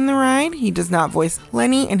do see in the ride. He does not voice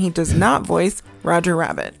Lenny, and he does not voice Roger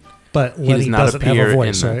Rabbit. But He Lenny does not doesn't have appear a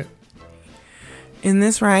voice, in the- right? In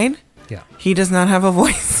this ride, Yeah. he does not have a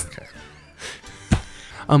voice.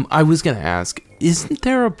 I was gonna ask, isn't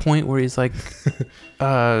there a point where he's like,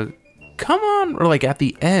 come on, or like at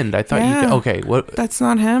the end? I thought you could, okay, what? That's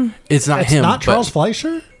not him. It's not It's him. not Charles but,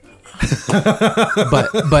 Fleischer?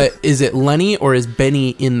 but is it Lenny or is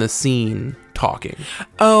Benny in the scene talking?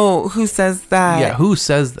 Oh, who says that? Yeah, who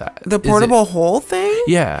says that? The Is portable it- hole thing?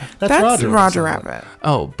 Yeah, That's Roger Rabbit.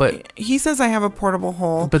 Oh, but He says I have a portable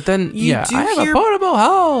hole. but then You yeah, do I have hear- a portable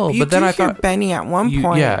hole. You But then do I hear thought Benny at one you-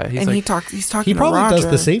 point, yeah, he's and like- he's talking He to probably Roger. does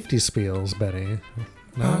the safety spiels, Benny.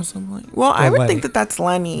 No? Possibly. Well, I Or would Lenny. think that that's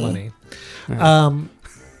Lenny. Lenny.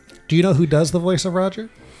 Do you know who does the voice of Roger?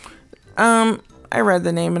 I read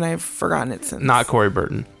the name and I've forgotten it since. not Corey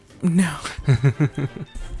Burton. No.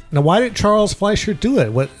 Now, why didn't Charles Fleischer do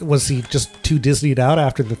it? What was he just too Disneyed out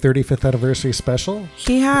after the 35th anniversary special?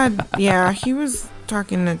 He had, yeah, he was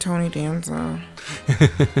talking to Tony Danza.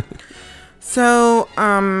 So,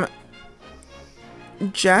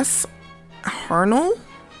 Jess Harnell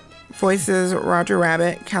voices Roger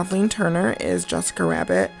Rabbit. Kathleen Turner is Jessica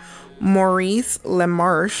Rabbit. Maurice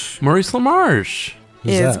LaMarche Maurice LaMarche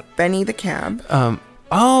Who's is that? Benny the Cab.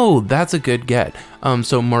 Oh, that's a good get.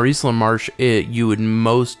 So Maurice LaMarche, you would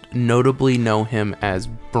most notably know him as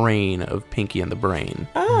Brain of Pinky and the Brain.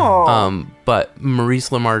 Oh. But Maurice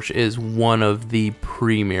LaMarche is one of the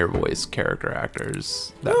premier voice character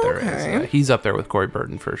actors that there is. Okay. He's up there with Corey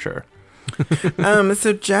Burton for sure.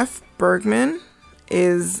 So Jeff Bergman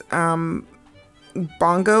is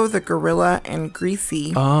Bongo the Gorilla and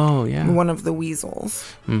Greasy. Oh, yeah. One of the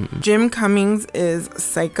weasels. Mm-hmm. Jim Cummings is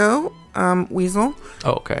Psycho Weasel.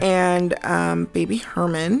 Oh, okay. And Baby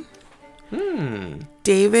Herman.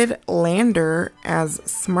 David Lander as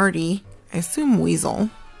Smarty. I assume Weasel.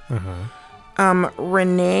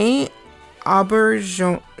 Renee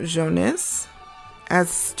Auberjonis as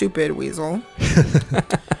Stupid Weasel.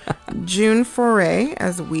 June Foray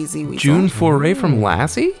as Wheezy Weasel. June Foray from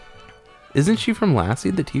Lassie? Isn't she from Lassie,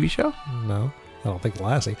 the TV show? No, I don't think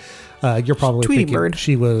Lassie. You're probably Tweety thinking Bird.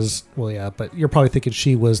 she was, well, yeah, but you're probably thinking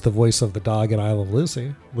she was the voice of the dog in I Love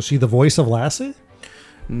Lucy. Was she the voice of Lassie?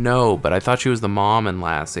 No, but I thought she was the mom in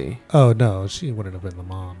Lassie. Oh, no, she wouldn't have been the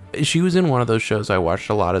mom. She was in one of those shows I watched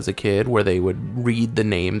a lot as a kid where they would read the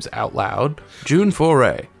names out loud. June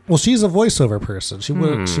Foray. Well, she's a voiceover person. She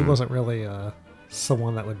wasn't really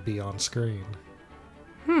someone that would be on screen.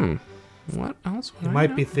 What else? You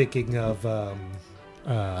might be thinking of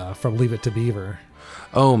from Leave It to Beaver.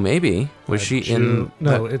 Oh, maybe. Was she June. in?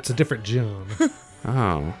 No, it's a different June.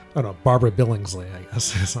 Oh. Oh, no, Barbara Billingsley, I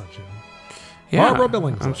guess. It's not June. Yeah, Barbara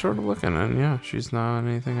Billingsley. I'm sort of looking at it. Yeah, she's not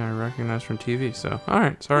anything I recognize from TV. So, all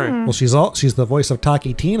right, sorry. Well, she's the voice of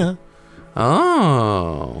Taki Tina.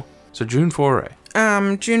 Oh, so June Foray.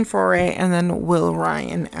 June Foray, and then Will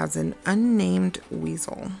Ryan as an unnamed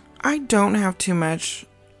weasel. I don't have too much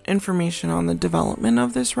information on the development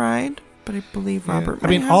of this ride, but I believe Robert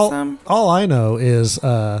might have some. All I know is,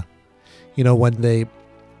 when they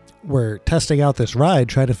were testing out this ride,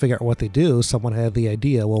 trying to figure out what they do, someone had the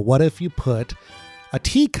idea, well, what if you put a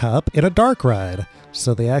teacup in a dark ride?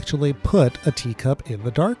 So they actually put a teacup in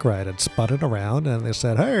the dark ride and spun it around, and they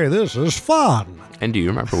said, hey, this is fun. And do you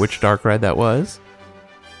remember which dark ride that was?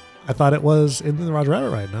 I thought it was in the Roger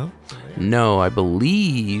Rabbit ride, no? No, I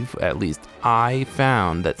believe, at least I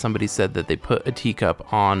found that somebody said that they put a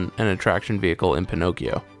teacup on an attraction vehicle in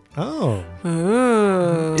Pinocchio. Oh.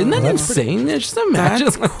 Ooh. Isn't that insane? Just imagine.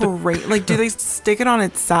 That's great. Like, do they stick it on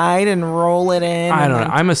its side and roll it in? I don't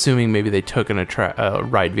know. I'm assuming maybe they took a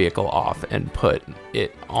ride vehicle off and put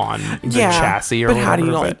it on the chassis or but whatever. How do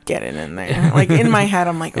you like get it in there? Like in my head,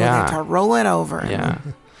 I'm like, oh, they have to roll it over.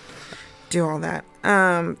 And do all that.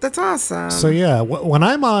 That's awesome. So yeah, when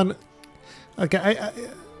I'm on, okay,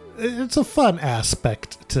 it's a fun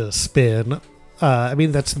aspect to spin. I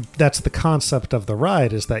mean, that's the concept of the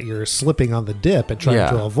ride, is that you're slipping on the dip and trying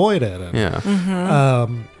to avoid it.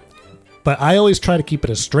 And, but I always try to keep it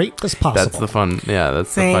as straight as possible. That's the fun. Yeah,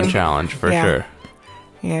 that's the fun challenge for sure.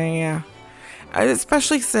 Yeah.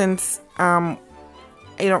 Especially since I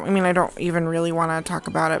don't even really want to talk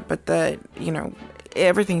about it, but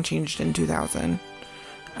everything changed in 2000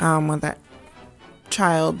 when that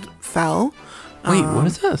child fell. Wait, what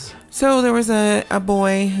is this? So there was a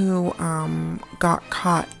boy who got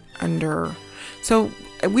caught under. So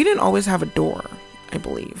we didn't always have a door, I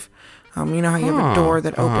believe. You know how you have a door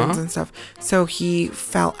that opens and stuff. So he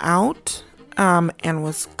fell out and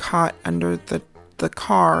was caught under the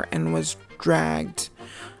car and was dragged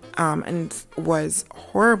and was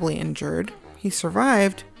horribly injured. He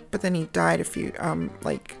survived, but then he died a few,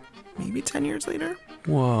 maybe 10 years later.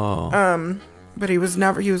 Whoa. But he was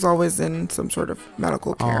always in some sort of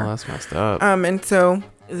medical care. Oh, that's messed up. And so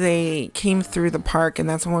they came through the park, and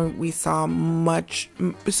that's when we saw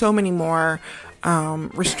so many more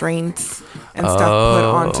restraints and stuff put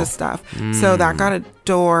onto stuff. So that got a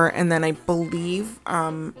door, and then I believe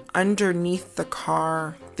underneath the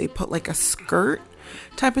car they put like a skirt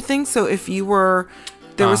type of thing. So if you were,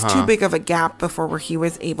 there was too big of a gap before where he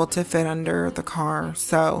was able to fit under the car.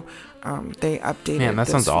 So they updated. Man, that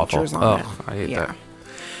sounds awful. I hate that.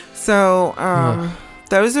 So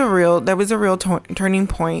that was a real turning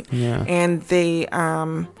point. Yeah. And they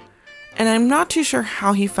and I'm not too sure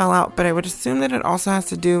how he fell out, but I would assume that it also has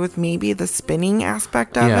to do with maybe the spinning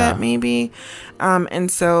aspect of it, maybe. And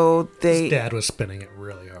so his dad was spinning it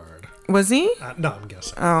really hard. Was he? No, I'm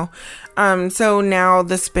guessing. Oh, so now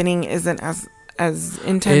the spinning isn't as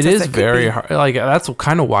intense. It is is very hard. Like, that's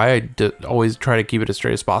kind of why I always try to keep it as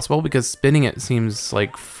straight as possible, because spinning it seems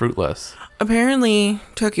like fruitless. Apparently,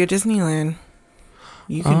 Tokyo Disneyland,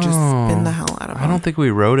 you can just spin the hell out of it. I don't think we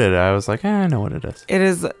wrote it. I was like, I know what it is. It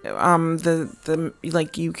is the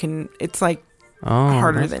like you can. It's like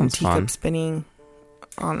harder than teacup spinning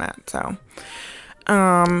on that. So,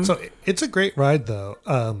 so it's a great ride though.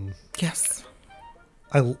 Yes.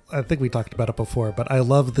 I think we talked about it before, but I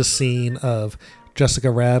love the scene of Jessica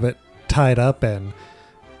Rabbit tied up and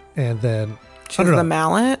then the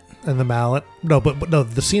mallet. And the mallet. No, but no,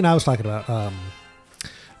 the scene I was talking about,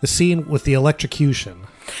 the scene with the electrocution,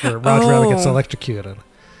 where Roger Rabbit gets electrocuted.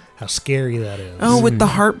 How scary that is. Oh, with the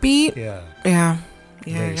heartbeat? Yeah.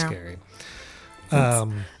 Very scary.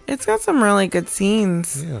 It's got some really good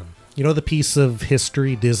scenes. Yeah. You know the piece of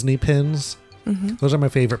history Disney pins? Mm-hmm. Those are my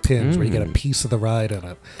favorite pins, where you get a piece of the ride in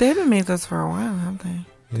it. They haven't made those for a while, have they?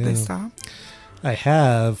 Did they stop? I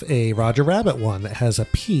have a Roger Rabbit one that has a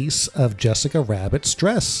piece of Jessica Rabbit's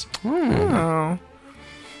dress. Oh,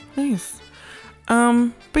 nice.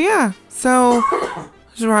 But yeah, so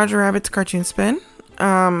there's Roger Rabbit's Cartoon Spin.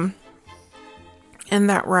 And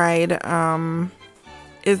that ride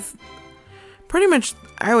is pretty much,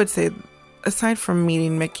 I would say, aside from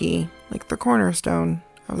meeting Mickey, like the cornerstone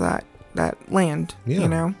of that land, you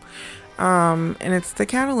know. And it's the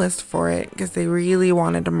catalyst for it, because they really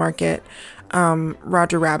wanted to market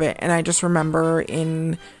Roger Rabbit. And I just remember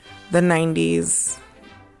in the 90s,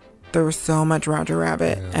 there was so much Roger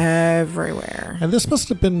Rabbit everywhere. And this must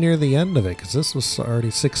have been near the end of it, because this was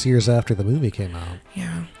already 6 years after the movie came out.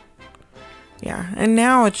 Yeah. And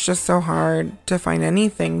now it's just so hard to find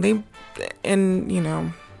anything.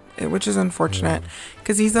 Which is unfortunate,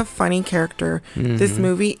 because he's a funny character. Mm-hmm. This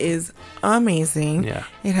movie is amazing. Yeah.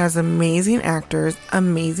 It has amazing actors,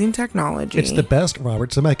 amazing technology. It's the best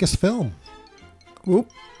Robert Zemeckis film.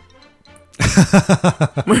 Whoop.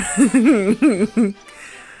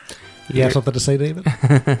 You have something to say, David?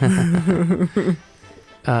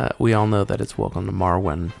 We all know that it's Welcome to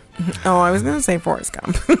Marwen. Oh, I was going to say Forrest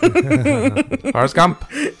Gump. Forrest Gump.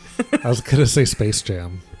 I was going to say Space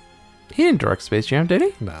Jam. He didn't direct Space Jam, did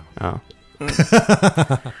he? No. Oh.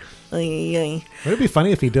 Would it be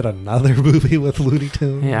funny if he did another movie with Looney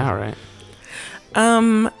Tunes? Yeah, right.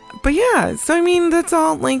 But yeah, so I mean, that's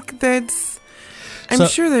all, like, that's... I'm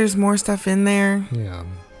sure there's more stuff in there. Yeah.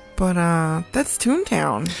 But that's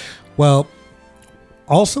Toontown. Well,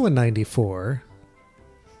 also in 94,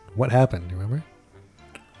 what happened? Do you remember?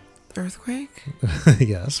 Earthquake?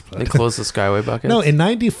 Yes. They closed the Skyway bucket? No, in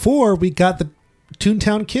 94, we got the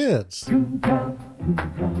Toontown Kids.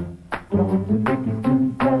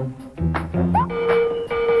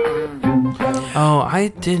 Oh,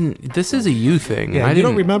 I didn't. This is a you thing. Yeah, I you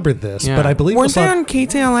don't didn't remember this, Yeah. but I believe Was it was it on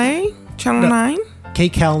KTLA? Channel 9?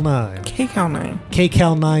 KCAL 9. KCAL 9.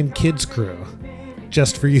 KCAL 9 Kids Crew.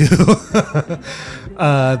 Just for you.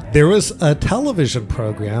 There was a television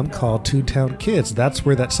program called Toontown Kids. That's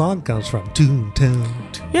where that song comes from.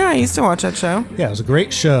 Toontown. Yeah, I used to watch that show. Yeah, it was a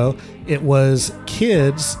great show. It was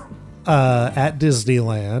kids at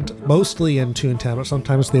Disneyland, mostly in Toontown, but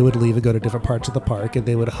sometimes they would leave and go to different parts of the park, and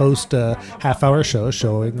they would host a half-hour show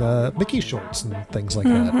showing Mickey shorts and things like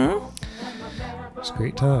that. It was a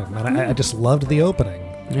great time. And I just loved the opening.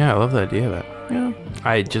 Yeah, I love the idea of that. Yeah.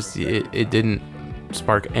 I just it didn't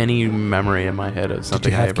spark any memory in my head of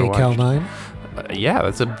something Did you I have ever KCAL watched. 9? Yeah,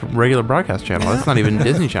 that's a regular broadcast channel. That's not even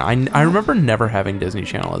Disney Channel. I remember never having Disney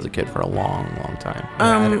Channel as a kid for a long, long time.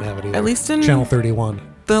 I didn't have it either. At least in Channel 31.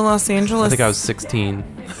 the Los Angeles. I think I was 16.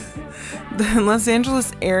 The Los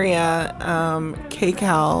Angeles area,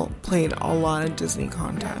 KCAL played a lot of Disney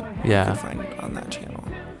content. Yeah. You can find it on that channel.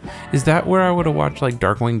 Is that where I would have watched like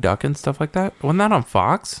Darkwing Duck and stuff like that? Wasn't that on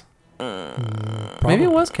Fox? Maybe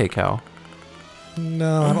it was KCAL.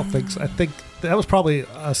 No, I don't think so. I think that was probably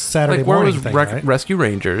a Saturday Like where morning was thing, right? Rescue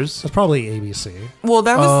Rangers? That's probably ABC. Well,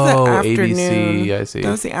 that was the afternoon. ABC, I see.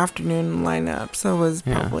 That was the afternoon lineup, so it was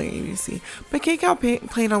probably ABC. But KCAL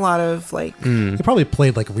played a lot of like. They probably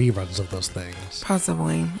played like reruns of those things.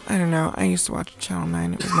 Possibly. I don't know. I used to watch Channel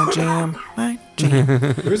 9. It was my jam. My jam.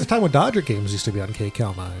 There was a time when Dodger games used to be on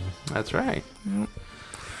KCAL 9. That's right.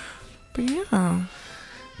 But yeah.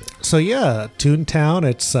 So yeah, Toontown.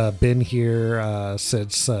 It's been here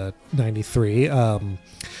since '93.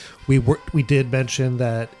 We did mention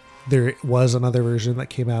that there was another version that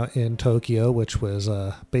came out in Tokyo, which was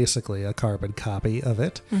basically a carbon copy of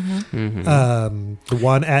it. The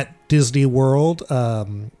one at Disney World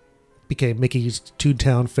became Mickey's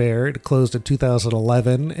Toontown Fair. It closed in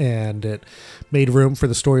 2011, and it made room for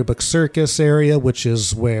the Storybook Circus area, which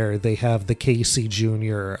is where they have the Casey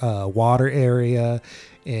Jr. Water area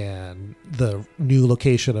and the new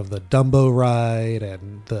location of the Dumbo ride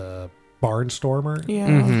and the Barnstormer.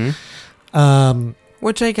 Yeah.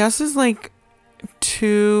 Which I guess is like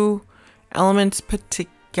two elements put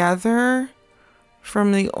together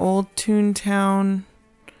from the old Toontown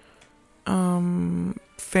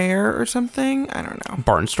fair or something. I don't know.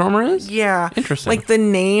 Barnstormer is? Yeah. Interesting. Like the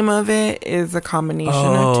name of it is a combination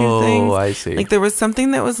of two things. Oh, I see. Like there was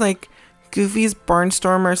something that was like Goofy's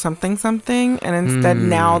Barnstormer something, and instead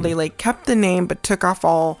now they like kept the name but took off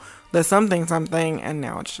all the something, and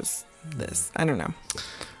now it's just this. I don't know.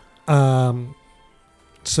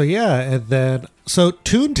 So yeah, and then so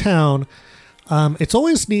Toontown, it's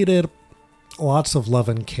always needed lots of love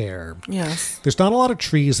and care. Yes. There's not a lot of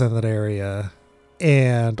trees in that area,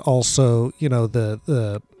 and also, you know,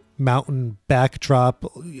 the mountain backdrop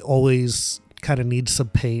always kind of needs some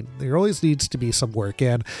paint. There always needs to be some work,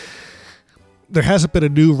 and there hasn't been a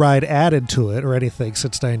new ride added to it or anything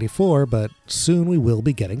since '94, but soon we will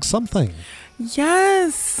be getting something.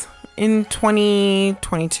 Yes. In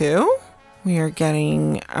 2022, we are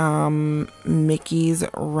getting Mickey's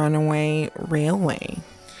Runaway Railway.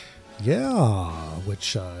 Yeah,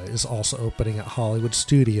 which is also opening at Hollywood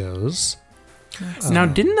Studios. Now,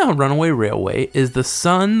 didn't the Runaway Railway is the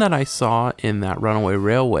sun that I saw in that Runaway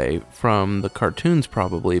Railway from the cartoons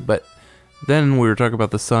probably, but then we were talking about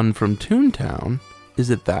the sun from Toontown. Is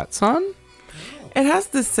it that sun? It has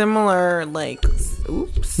the similar like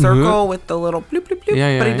circle with the little bloop bloop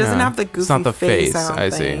bloop, but it doesn't have the goofy It's not the face. I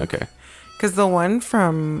see. Okay. Because the one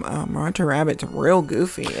from Roger Rabbit's real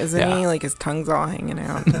goofy, isn't he? Like his tongue's all hanging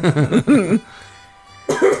out.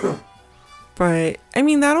 But I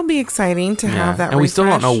mean, that'll be exciting to have that. And we still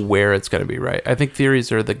don't know where it's going to be, right? I think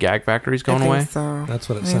theories are the gag factory's going away. So. That's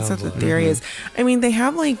what it sounds sounds like. like. The theory is. I mean, they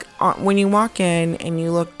have like when you walk in and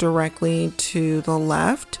you look directly to the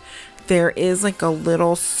left, there is like a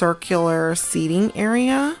little circular seating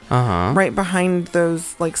area right behind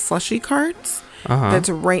those like slushy carts. That's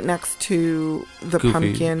right next to the Goofy.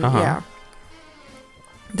 pumpkin. Yeah,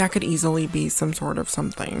 that could easily be some sort of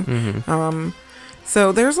something.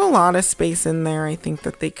 So there's a lot of space in there. I think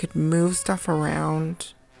that they could move stuff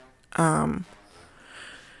around. And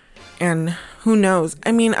who knows?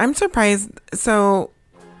 I mean, I'm surprised. So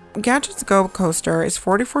Gadget's Go Coaster is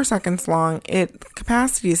 44 seconds long.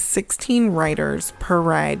 Capacity is 16 riders per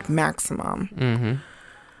ride maximum.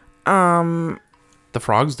 The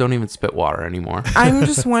frogs don't even spit water anymore. I'm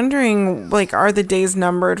just wondering, like, are the days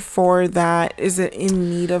numbered for that? Is it in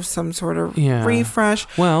need of some sort of refresh?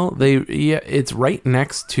 Well, it's right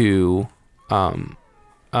next to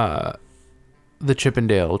the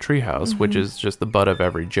Chippendale Treehouse, which is just the butt of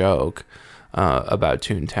every joke about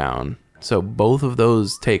Toontown. So both of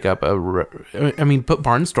those take up I mean, put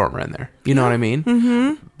Barnstormer in there. You know what I mean?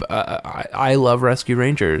 Mm-hmm. I love Rescue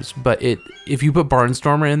Rangers, but if you put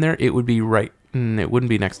Barnstormer in there, it would be it wouldn't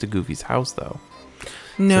be next to Goofy's house, though.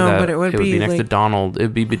 No, but it would be next like, to Donald.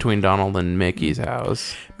 It'd be between Donald and Mickey's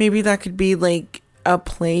house. Maybe that could be like a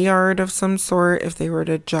play yard of some sort if they were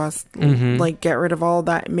to just like get rid of all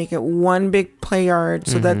that and make it one big play yard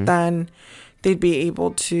so that then they'd be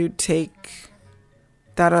able to take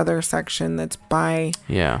that other section that's by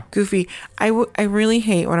Goofy. I really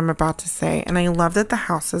hate what I'm about to say, and I love that the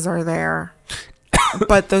houses are there,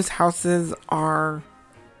 but those houses are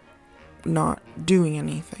not doing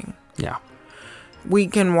anything. Yeah. We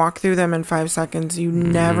can walk through them in 5 seconds. You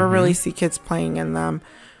never really see kids playing in them.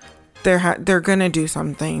 They're gonna do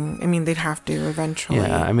something. I mean, they'd have to eventually.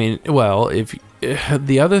 Yeah, I mean, well, if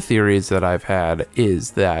the other theories that I've had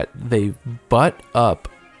is that they butt up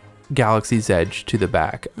Galaxy's Edge to the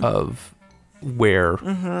back of where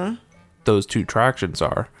those two attractions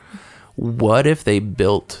are. What if they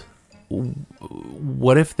built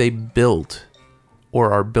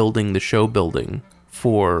or are building the show building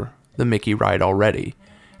for the Mickey ride already,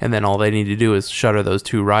 and then all they need to do is shutter those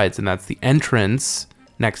two rides, and that's the entrance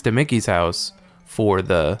next to Mickey's house for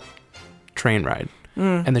the train ride,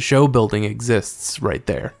 and the show building exists right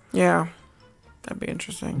there. Yeah, that'd be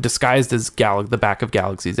interesting. Disguised as the back of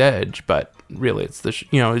Galaxy's Edge, but really it's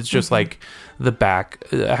it's just like the back.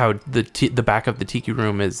 How the back of the Tiki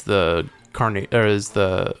Room is the is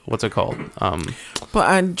the what's it called?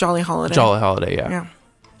 Jolly Holiday. Jolly Holiday, yeah.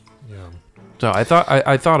 So I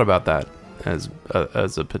thought about that as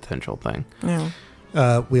a potential thing. Yeah.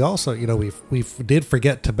 We also, we did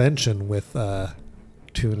forget to mention with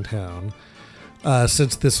Toontown,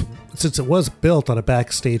 since it was built on a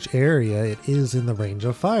backstage area, it is in the range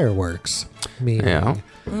of fireworks. Meaning,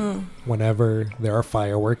 whenever there are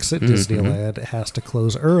fireworks at Disneyland, it has to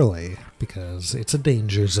close early because it's a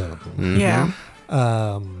danger zone. Yeah.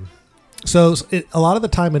 So a lot of the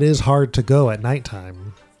time, it is hard to go at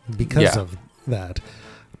nighttime because of that.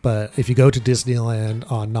 But if you go to Disneyland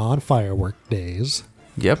on non-firework days,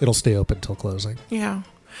 it'll stay open till closing. Yeah.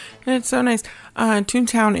 And it's so nice.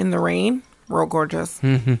 Toontown in the rain, real gorgeous.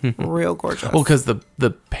 Real gorgeous. Well, because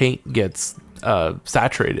the paint gets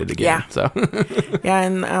saturated again. Yeah. So. Yeah,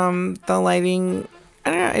 and the lighting,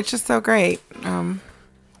 I don't know, it's just so great.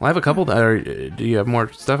 Well, I have a couple. Do you have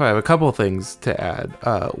more stuff? I have a couple things to add.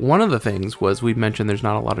 One of the things was we mentioned there's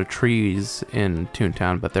not a lot of trees in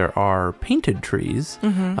Toontown, but there are painted trees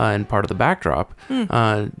in part of the backdrop.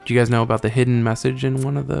 Do you guys know about the hidden message in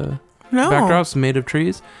one of the backdrops made of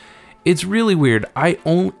trees? It's really weird. I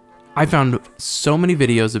found so many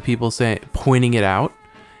videos of people pointing it out,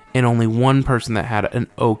 and only one person that had an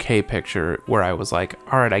okay picture where I was like,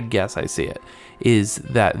 all right, I guess I see it. Is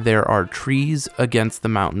that there are trees against the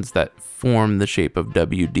mountains that form the shape of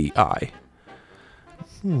WDI.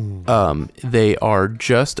 They are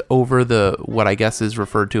just over what I guess is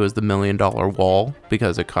referred to as the $1 million wall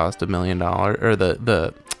because it cost $1 million. Or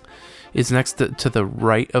it's next to the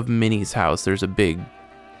right of Minnie's house. There's a big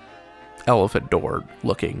elephant door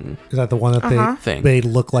looking. Is that the one that they made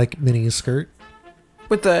look like Minnie's skirt?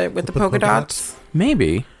 With the polka dots?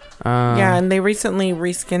 Maybe. Yeah, and they recently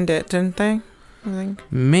reskinned it, didn't they? I think.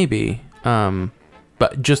 Maybe.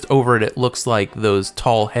 But just over it looks like those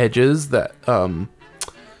tall hedges that are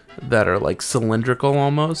like cylindrical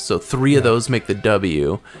almost. So 3 of those make the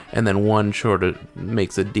W, and then one short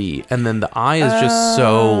makes a D. And then the I is just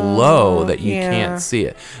so low that you can't see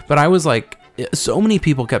it. But I was like, so many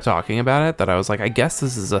people kept talking about it that I was like, I guess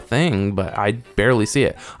this is a thing, but I barely see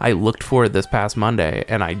it. I looked for it this past Monday,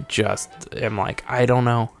 and I just am like, I don't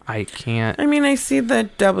know. I can't. I mean, I see the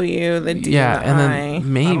W, the D, and the I.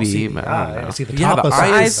 Then maybe. I don't see the I. I see the top of the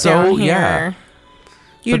I is so,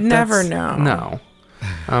 You'd never know. No.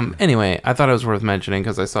 Anyway, I thought it was worth mentioning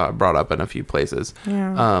because I saw it brought up in a few places.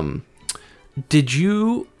 Yeah. Did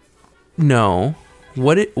you know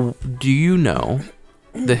do you know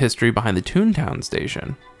the history behind the Toontown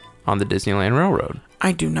station on the Disneyland Railroad?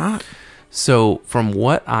 I do not. So, from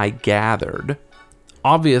what I gathered,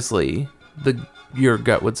 obviously, your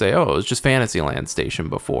gut would say, oh, it was just Fantasyland Station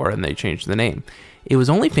before, and they changed the name. It was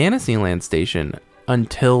only Fantasyland Station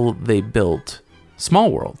until they built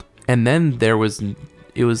Small World. And then it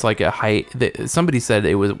was like somebody said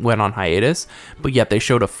it went on hiatus, but yet they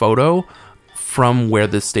showed a photo from where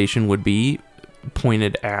the station would be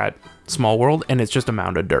pointed at Small World, and it's just a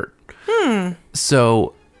mound of dirt.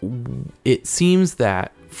 So it seems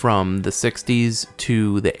that from the 60s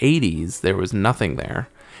to the 80s, there was nothing there.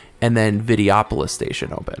 And then Videopolis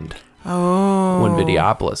Station opened. Oh. When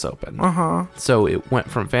Videopolis opened. Uh-huh. So it went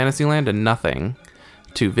from Fantasyland to nothing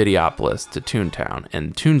to Videopolis to Toontown.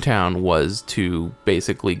 And Toontown was to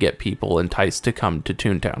basically get people enticed to come to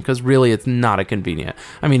Toontown. Because really, it's not a convenient...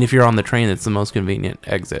 I mean, if you're on the train, it's the most convenient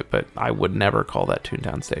exit. But I would never call that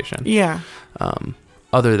Toontown Station. Yeah.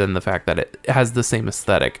 Other than the fact that it has the same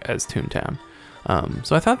aesthetic as Toontown.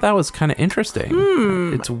 So I thought that was kind of interesting.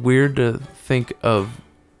 It's weird to think of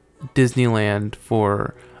Disneyland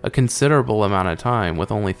for a considerable amount of time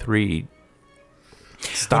with only 3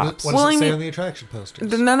 stops. What does it say on the attraction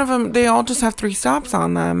posters? None of them, they all just have 3 stops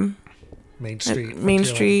on them. Main Street. Main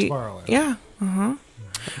Street. Tomorrowland. Yeah. Uh-huh.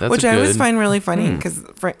 That's Which I always find really funny because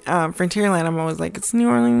Frontierland, I'm always like, it's New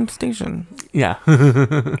Orleans Station. Yeah.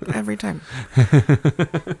 Every time.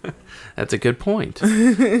 That's a good point.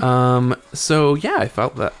 So yeah, I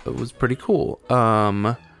felt that it was pretty cool.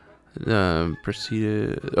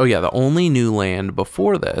 Proceeded. Oh yeah, the only new land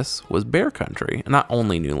before this was Bear Country. Not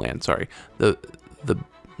only new land, sorry. The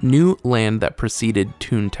new land that preceded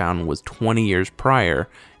Toontown was 20 years prior,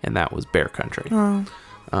 and that was Bear Country. Oh.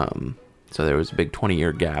 So there was a big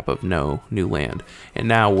 20-year gap of no new land. And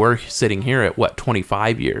now we're sitting here at,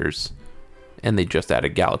 25 years? And they just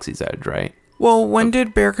added Galaxy's Edge, right? Well, when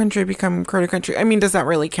did Bear Country become Critter Country? I mean, does that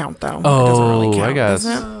really count, though? Oh, it doesn't really count, I guess.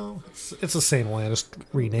 does it? No, it's the same land, just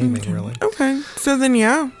renaming, really. Okay, so then,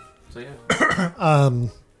 yeah.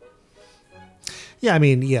 Yeah, I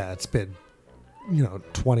mean, yeah, it's been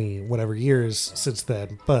 20 whatever years since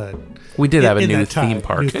then, but we did have a new theme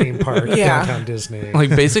park. Yeah. Downtown Disney. Like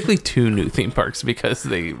basically 2 new theme parks because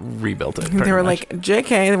they rebuilt it. They were like,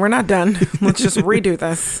 JK, we're not done. Let's just redo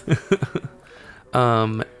this.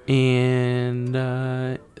 And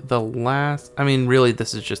the last, I mean, really,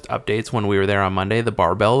 this is just updates. When we were there on Monday, the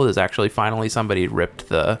barbell is actually finally somebody ripped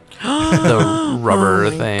the rubber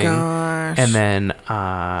thing. Gosh. And then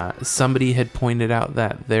somebody had pointed out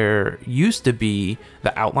that there used to be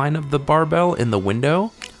the outline of the barbell in the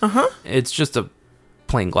window. Uh-huh. It's just a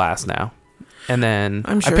plain glass now. And then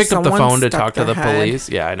I'm sure I picked up the phone to talk to the their head. police.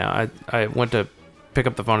 Yeah, I know. I went to pick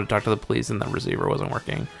up the phone to talk to the police, and the receiver wasn't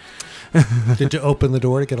working. Did you open the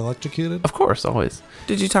door to get electrocuted? Of course, always.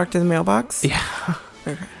 Did you talk to the mailbox? Yeah.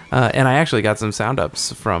 Okay. And I actually got some sound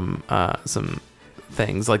ups from some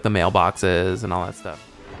things like the mailboxes and all that stuff.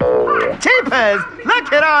 Jeepers!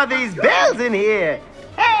 Look at all these bills in here.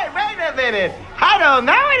 Hey, wait a minute. I don't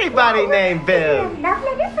know anybody named Bill.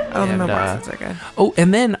 Oh, the mailboxes are good. Oh,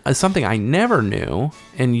 and then something I never knew,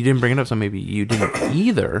 and you didn't bring it up, so maybe you didn't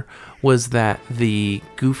either, was that the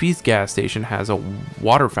Goofy's gas station has a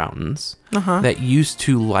water fountains that used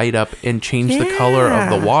to light up and change the color of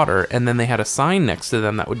the water, and then they had a sign next to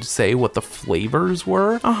them that would say what the flavors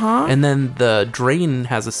were, and then the drain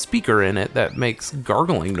has a speaker in it that makes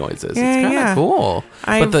gargling noises. Yeah, it's kind of cool,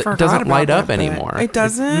 but it doesn't light up anymore. It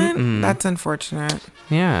doesn't? That's unfortunate.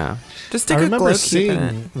 Yeah. Just I stick a remember glow cube in it.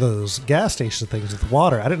 seeing those gas station things with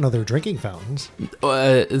water. I didn't know they were drinking fountains.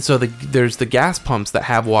 So there's the gas pumps that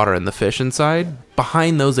have water and the fish inside.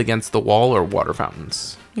 Behind those against the wall are water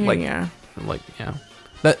fountains. Yeah.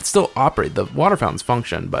 That still operate. The water fountains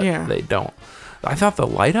function, but they don't. I thought the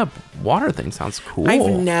light up water thing sounds cool.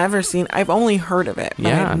 I've only heard of it,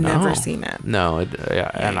 but I've never seen it. No,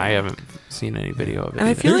 and I haven't seen any video of it. And either.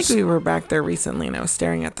 I feel like we were back there recently and I was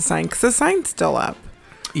staring at the sign because the sign's still up.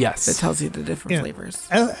 Yes. It tells you the different flavors.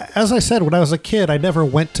 As I said, when I was a kid, I never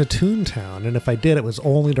went to Toontown. And if I did, it was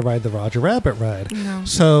only to ride the Roger Rabbit ride. No.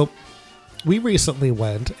 So we recently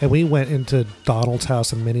went, and we went into Donald's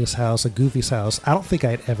house and Minnie's house and Goofy's house. I don't think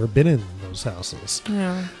I'd ever been in those houses.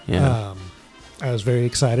 Yeah. I was very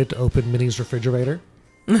excited to open Minnie's refrigerator.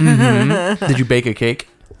 Mm-hmm. Did you bake a cake?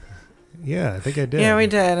 Yeah, I think I did. Yeah, we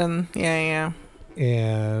did. And yeah.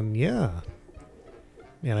 And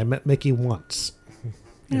and I met Mickey once.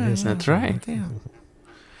 That's right. Yeah.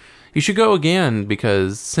 You should go again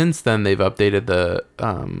because since then they've updated the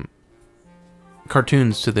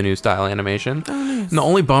cartoons to the new style animation. Oh, nice. And the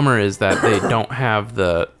only bummer is that they don't have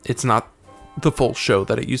it's not the full show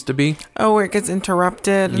that it used to be. Oh, where it gets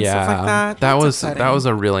interrupted and stuff like that. That was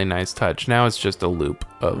a really nice touch. Now it's just a loop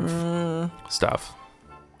of stuff.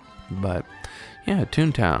 But yeah,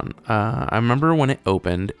 Toontown. I remember when it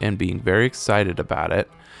opened and being very excited about it.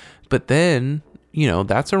 But then,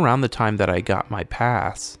 that's around the time that I got my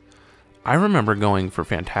pass. I remember going for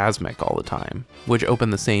Fantasmic all the time, which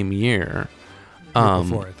opened the same year.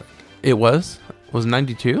 Before, I think. It was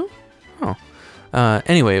 92? Oh.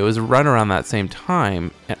 Anyway, it was right around that same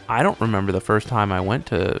time, and I don't remember the first time I went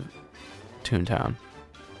to Toontown.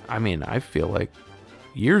 I mean, I feel like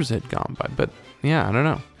years had gone by. But yeah, I don't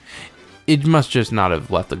know. It must just not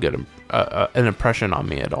have left a good an impression on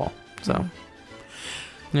me at all. So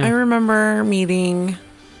I remember meeting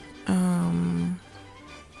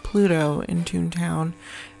Pluto in Toontown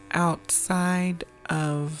outside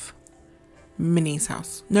of Minnie's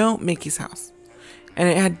house. No, Mickey's house. And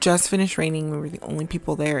it had just finished raining. We were the only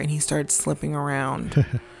people there, and he started slipping around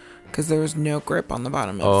because there was no grip on the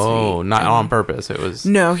bottom of his feet. Oh, not on purpose. It was...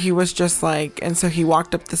 No, he was just like... And so he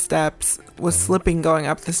walked up the steps, was slipping going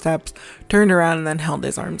up the steps, turned around, and then held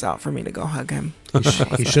his arms out for me to go hug him.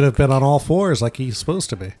 He should have been on all fours like he's supposed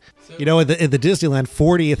to be. You know, in the Disneyland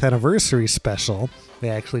 40th anniversary special, they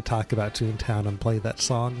actually talk about Toontown and play that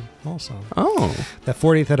song also. Oh. That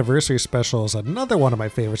 40th anniversary special is another one of my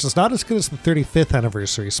favorites. It's not as good as the 35th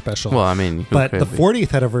anniversary special. Well, I mean... But the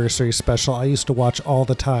 40th anniversary special, I used to watch all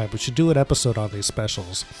the time. We should do an episode on these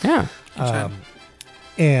specials. Yeah.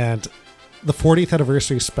 And the 40th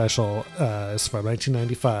anniversary special is from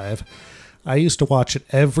 1995. I used to watch it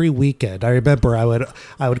every weekend. I remember I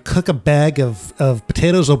would cook a bag of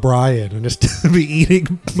potatoes O'Brien and just be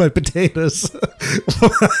eating my potatoes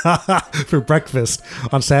for breakfast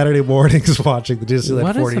on Saturday mornings watching the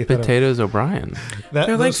Disneyland 40th. What is a potatoes O'Brien?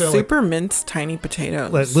 They're like super minced tiny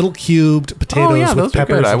potatoes. Like little cubed potatoes with those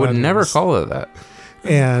peppers. Are good. I would onions. never call it that.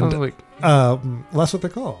 And that's what they're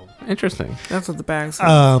called. Interesting. That's what the bag's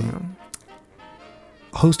called.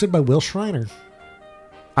 Hosted by Will Schreiner.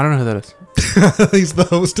 I don't know who that is. He's the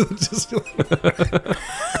host of the Disneyland.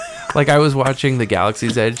 Like, I was watching the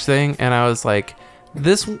Galaxy's Edge thing, and I was like,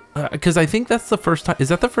 this... Because I think that's the first time... Is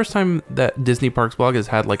that the first time that Disney Parks Blog has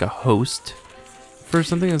had, like, a host for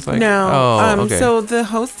something? It's like... No. Okay. So the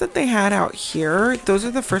hosts that they had out here, those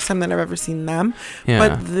are the first time that I've ever seen them. Yeah.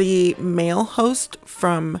 But the male host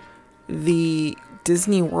from the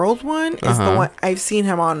Disney World one is the one... I've seen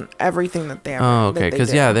him on everything that they have. Oh, okay.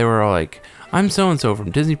 Because, yeah, they were all like... I'm so-and-so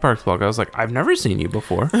from Disney Parks Blog. I was like, I've never seen you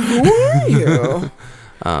before. Who are you?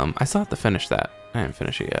 I still have to finish that. I didn't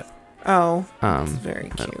finish it yet. Oh, that's very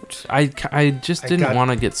cute. I just didn't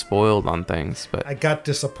want to get spoiled on things, but I got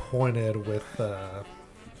disappointed with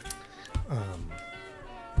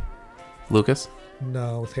Lucas?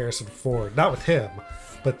 No, with Harrison Ford. Not with him,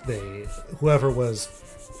 but whoever was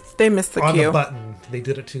they missed the on cue. the button. They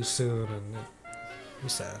did it too soon, and it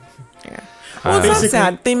was sad. Yeah. Well, it's not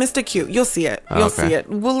sad. They missed a cue. You'll see it. You'll see it.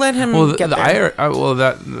 We'll let him get there.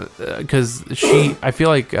 Because I feel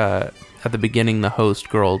like at the beginning, the host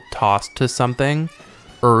girl tossed to something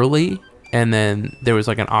early, and then there was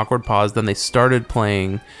like an awkward pause. Then they started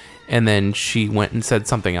playing, and then she went and said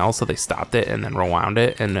something else, so they stopped it and then rewound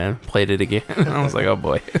it and then played it again. And I was like, oh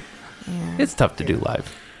boy, it's tough to do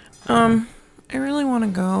live. I really want to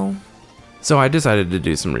go. So I decided to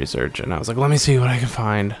do some research, and I was like, let me see what I can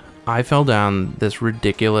find. I fell down this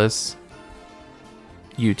ridiculous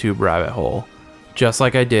YouTube rabbit hole, just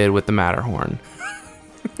like I did with the Matterhorn.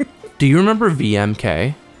 Do you remember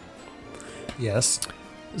VMK? Yes.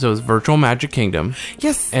 So it was Virtual Magic Kingdom.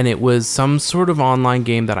 Yes. And it was some sort of online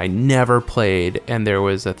game that I never played, and there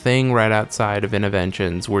was a thing right outside of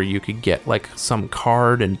Innoventions where you could get like some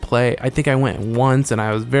card and play. I think I went once, and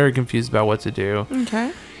I was very confused about what to do.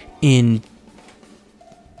 Okay. In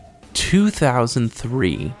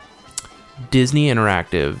 2003, Disney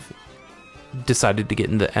Interactive decided to get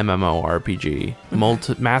into MMORPG,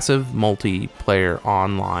 massive multiplayer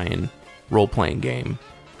online role-playing game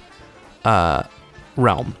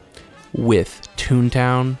realm with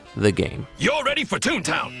Toontown, the game. You're ready for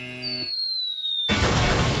Toontown!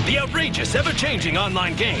 The outrageous, ever-changing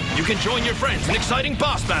online game. You can join your friends in exciting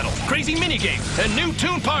boss battles, crazy mini-games, and new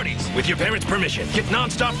Toon parties. With your parents' permission, get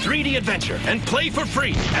non-stop 3D adventure and play for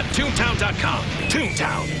free at Toontown.com.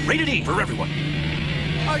 Toontown, rated E for everyone.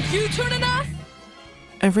 Are you tuning us?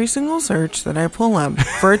 Every single search that I pull up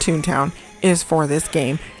for a Toontown is for this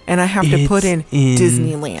game, and I have to put in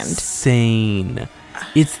Disneyland. Insane.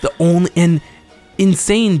 It's the only... And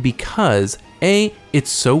insane because... A,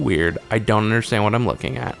 it's so weird. I don't understand what I'm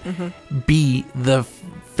looking at. Mm-hmm. B, the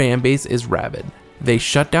fan base is rabid. They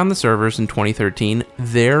shut down the servers in 2013.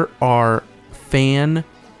 There are fan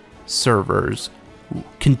servers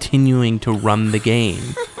continuing to run the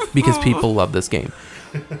game because people love this game.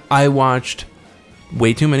 I watched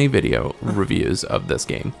way too many video reviews of this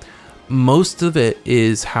game. Most of it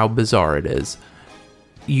is how bizarre it is.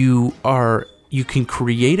 You can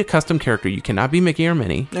create a custom character. You cannot be Mickey or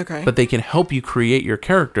Minnie. Okay. But they can help you create your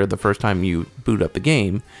character the first time you boot up the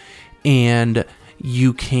game. And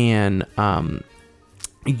you can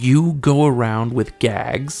you go around with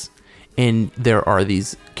gags. And there are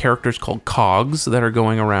these characters called cogs that are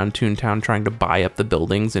going around Toontown trying to buy up the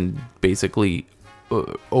buildings and basically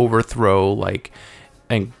overthrow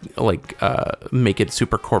and make it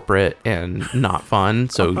super corporate and not fun.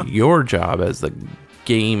 So your job as the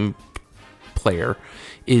game player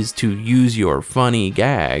is to use your funny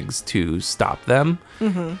gags to stop them.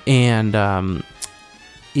 Mm-hmm. And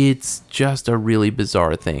it's just a really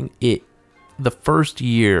bizarre thing. The first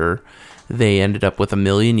year they ended up with 1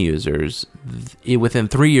 million users. Within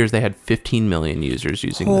 3 years they had 15 million users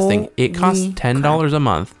using this thing. It costs $10 a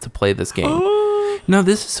month to play this game. No,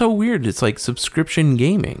 this is so weird. It's like subscription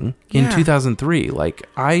gaming in 2003. Like,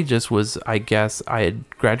 I guess I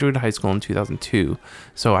had graduated high school in 2002.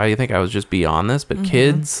 So I think I was just beyond this. But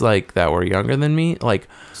kids, like, that were younger than me, like...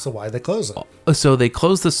 So why'd they close it? So they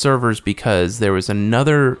closed the servers because there was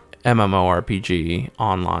another MMORPG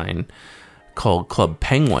online called Club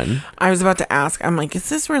Penguin. I was about to ask. I'm like, is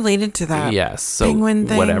this related to that Penguin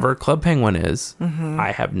thing? Whatever Club Penguin is,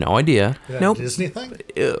 I have no idea. Nope. Disney thing?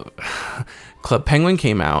 Club Penguin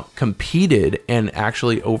came out, competed, and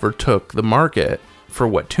actually overtook the market for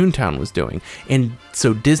what Toontown was doing. And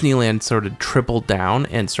so Disneyland sort of tripled down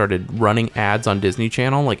and started running ads on Disney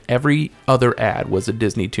Channel. Like, every other ad was a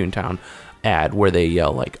Disney Toontown ad where they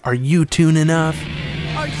yell, like, "Are you Toon enough?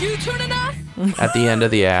 Are you Toon enough?" At the end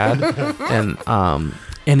of the ad.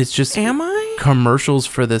 And it's just commercials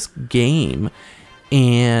for this game.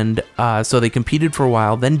 And so they competed for a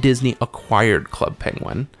while. Then Disney acquired Club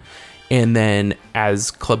Penguin. And then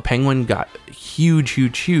as Club Penguin got huge,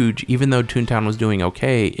 even though Toontown was doing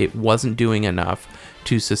okay, it wasn't doing enough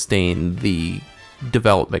to sustain the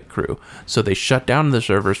development crew. So they shut down the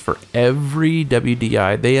servers for every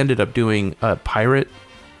WDI. They ended up doing a pirate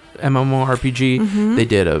MMORPG. They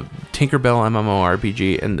did a Tinkerbell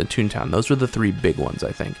MMORPG and the Toontown. Those were the 3 big ones,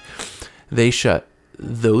 I think. They shut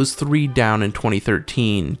those 3 down in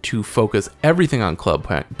 2013 to focus everything on Club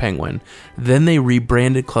Penguin. Then they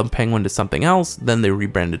rebranded Club Penguin to something else. Then they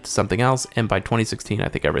rebranded to something else. And by 2016, I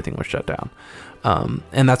think everything was shut down.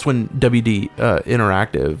 And that's when WD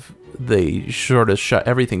Interactive, they sort of shut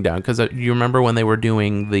everything down. Because you remember when they were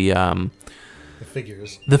doing the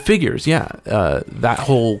figures. The figures, yeah. That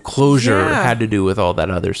whole closure had to do with all that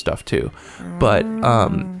other stuff too. But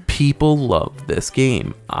people love this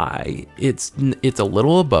game. It's a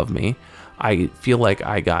little above me. I feel like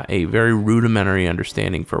I got a very rudimentary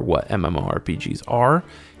understanding for what MMORPGs are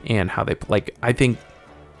and how they like. I think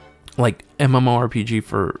like MMORPG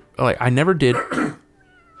for like I never did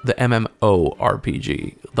the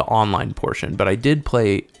MMORPG, the online portion, but I did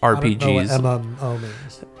play RPGs. I don't know what MMO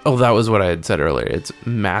means. Oh, that was what I had said earlier. It's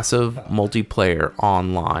massive multiplayer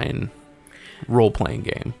online role-playing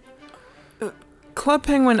game. Club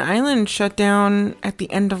Penguin Island shut down at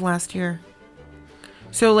the end of last year.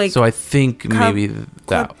 So I think maybe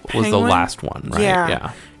that was the last one, right?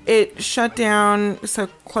 Yeah. It shut down. So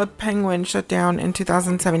Club Penguin shut down in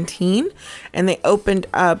 2017, and they opened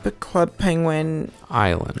up Club Penguin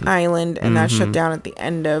Island, and that shut down at the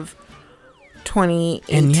end of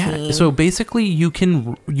 2018. And so basically you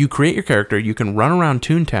create your character, you can run around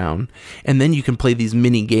Toontown, and then you can play these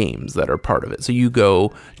mini games that are part of it. So you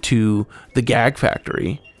go to the Gag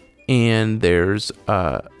Factory, and there's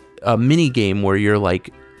a mini game where you're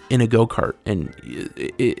like in a go-kart,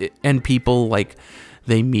 and people like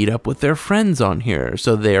they meet up with their friends on here.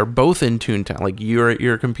 So they're both in Toontown. Like you're at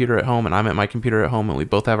your computer at home and I'm at my computer at home, and we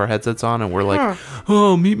both have our headsets on, and we're like,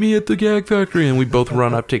 "Oh, meet me at the Gag Factory." And we both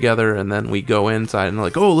run up together, and then we go inside and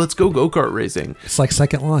like, "Oh, let's go go-kart racing." It's like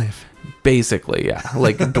Second Life. Basically, yeah.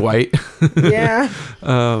 Like Dwight. Yeah.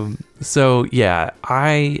 So yeah,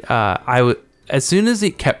 I as soon as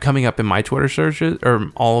it kept coming up in my Twitter searches or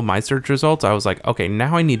all of my search results, I was like, okay,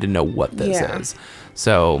 now I need to know what this is.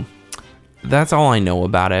 So that's all I know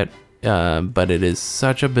about it. But it is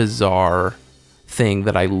such a bizarre thing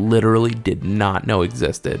that I literally did not know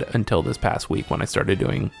existed until this past week when I started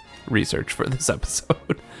doing research for this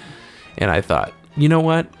episode. And I thought, you know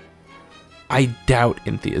what? I doubt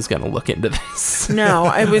Inthea is going to look into this. No,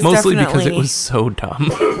 I was mostly definitely... because it was so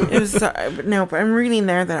dumb. No, but I'm reading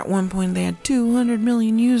there that at one point they had 200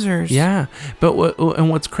 million users. Yeah, but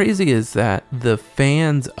what's crazy is that the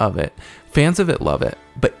fans of it love it.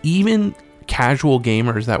 But even casual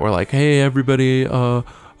gamers that were like, "Hey, everybody,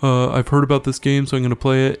 I've heard about this game, so I'm going to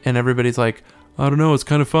play it," and everybody's like, "I don't know, it's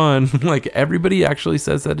kind of fun." Like everybody actually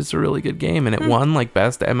says that it's a really good game, and it won like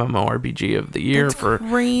best MMORPG of the year for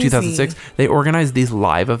 2006. They organized these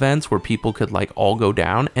live events where people could like all go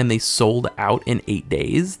down, and they sold out in 8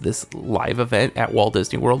 days. This live event at Walt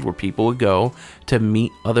Disney World where people would go to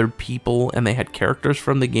meet other people, and they had characters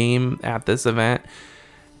from the game at this event.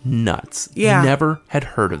 nuts. Yeah. Never had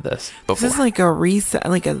heard of this before. This is like a reset,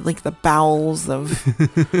 like the bowels of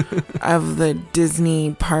of the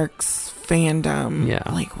Disney parks fandom. Yeah.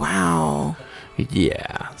 Like, wow.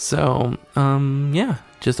 Yeah. So, yeah,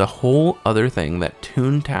 just a whole other thing that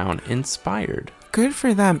Toontown inspired. Good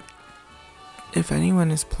for them. If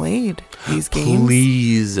anyone has played these games,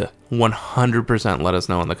 Please 100% let us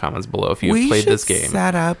know in the comments below if you've played this game.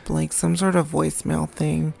 Set up like some sort of voicemail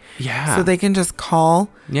thing. Yeah. So they can just call.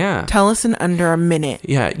 Yeah. Tell us in under a minute.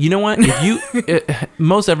 Yeah. You know what? If you,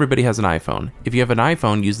 most everybody has an iPhone. If you have an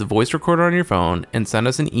iPhone, use the voice recorder on your phone and send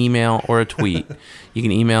us an email or a tweet. You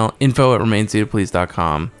can email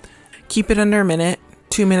info@remainseatedplease.com. Keep it under a minute,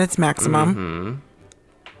 2 minutes maximum.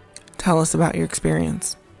 Tell us about your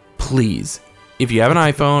experience. Please. If you have an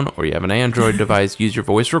iPhone or you have an Android device, use your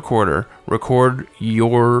voice recorder. Record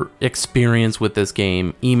your experience with this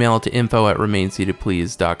game. Email it to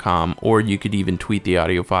info@remainseatedplease.com, or you could even tweet the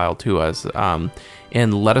audio file to us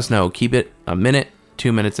and let us know. Keep it a minute,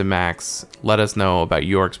 2 minutes at max. Let us know about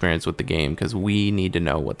your experience with the game because we need to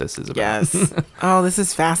know what this is about. Yes. Oh, this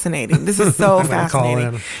is fascinating. This is so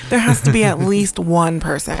fascinating. There has to be at least one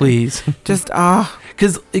person. Please. Just,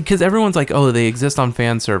 Because everyone's like, oh, they exist on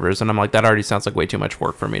fan servers. And I'm like, that already sounds like way too much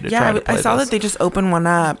work for me to try to play I saw this. that they just opened one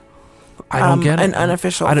up. I don't get it. An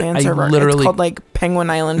unofficial fan I server. literally- It's called like Penguin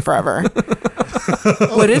Island Forever.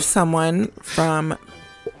 What if someone from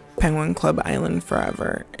Penguin Club Island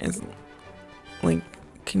Forever is like,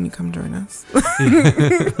 can you come join us?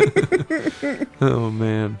 Oh,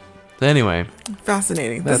 man. Anyway.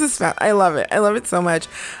 Fascinating. This is I love it. I love it so much.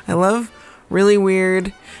 I love really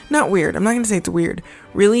weird, not weird, I'm not going to say it's weird,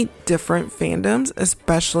 really different fandoms,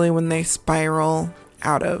 especially when they spiral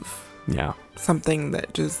out of something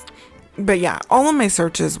that just, but yeah, all of my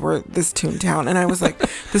searches were this Toontown, and I was like,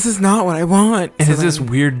 this is not what I want. And So is this then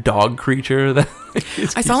weird dog creature that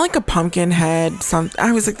I saw like a pumpkin head.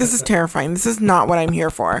 I was like, this is terrifying. This is not what I'm here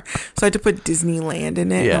for. So I had to put Disneyland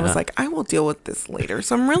in it. And I was like, I will deal with this later.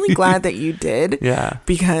 So I'm really glad that you did. Yeah.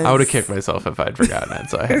 Because I would have kicked myself if I'd forgotten it.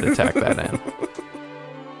 So I had to tack that in.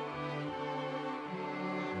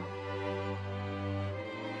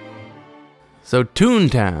 So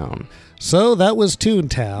Toontown. So that was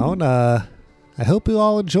Toontown. I hope you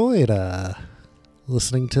all enjoyed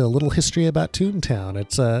listening to a little history about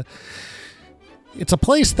Toontown. It's a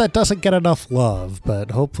place that doesn't get enough love,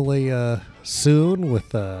 but hopefully soon with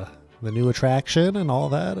the new attraction and all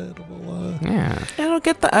that, it'll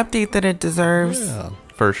get the update that it deserves. Yeah.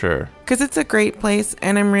 For sure. Because it's a great place,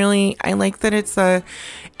 and I like that it's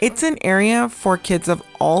an area for kids of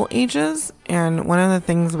all ages. And one of the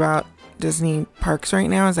things about Disney parks right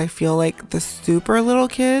now is I feel like the super little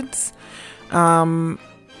kids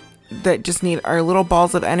that just are little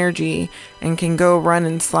balls of energy and can go run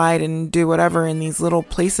and slide and do whatever in these little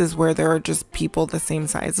places where there are just people the same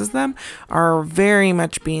size as them are very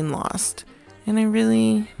much being lost. And I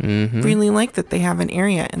really, really like that they have an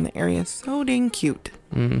area, and the area is so dang cute.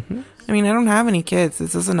 Mm-hmm. I mean, I don't have any kids.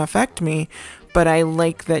 This doesn't affect me, but I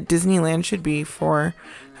like that Disneyland should be for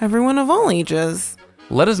everyone of all ages.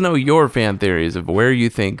 Let us know your fan theories of where you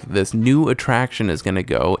think this new attraction is going to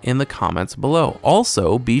go in the comments below.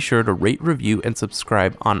 Also, be sure to rate, review, and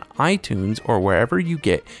subscribe on iTunes or wherever you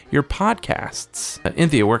get your podcasts.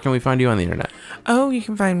 Inthia, where can we find you on the internet? Oh, you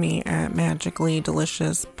can find me at Magically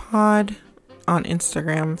Delicious Pod on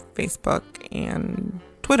Instagram, Facebook, and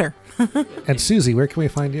Twitter. And Susie, where can we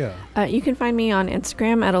find you? You can find me on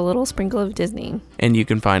Instagram at A Little Sprinkle of Disney. And you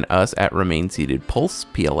can find us at Remain Seated Pulse,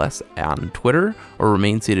 PLS, on Twitter, or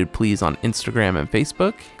Remain Seated Please on Instagram and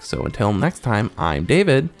Facebook. So until next time, I'm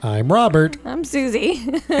David. I'm Robert. I'm Susie.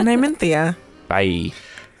 And I'm Inthia. Bye.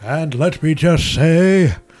 And let me just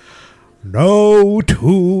say, no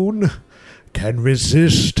tune can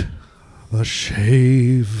resist the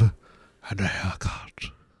shave and a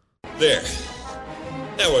haircut. There.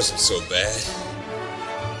 That wasn't so bad.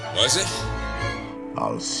 Was it?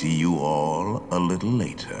 I'll see you all a little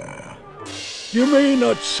later. You may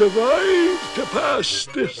not survive to pass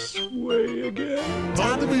this way again.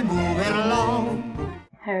 Time to be moving along.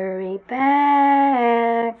 Hurry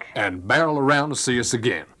back. And barrel around to see us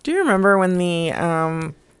again. Do you remember when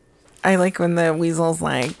I like when the weasel's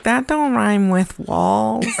like, that don't rhyme with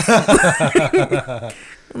walls?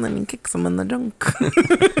 And then he kicks him in the junk.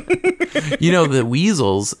 You know, the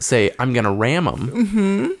weasels say, I'm going to ram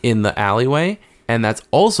them in the alleyway. And that's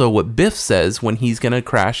also what Biff says when he's going to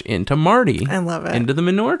crash into Marty. I love it. Into the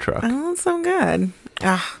manure truck. Oh, that's so good.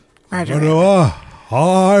 Roger Manure.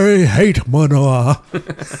 I hate manure.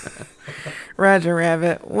 Roger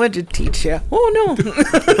Rabbit, what'd you teach you? Oh, no.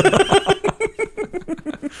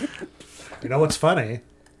 You know what's funny?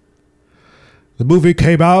 The movie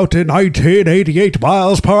came out in 1988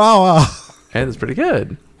 miles per hour. Hey, that's pretty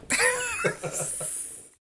good.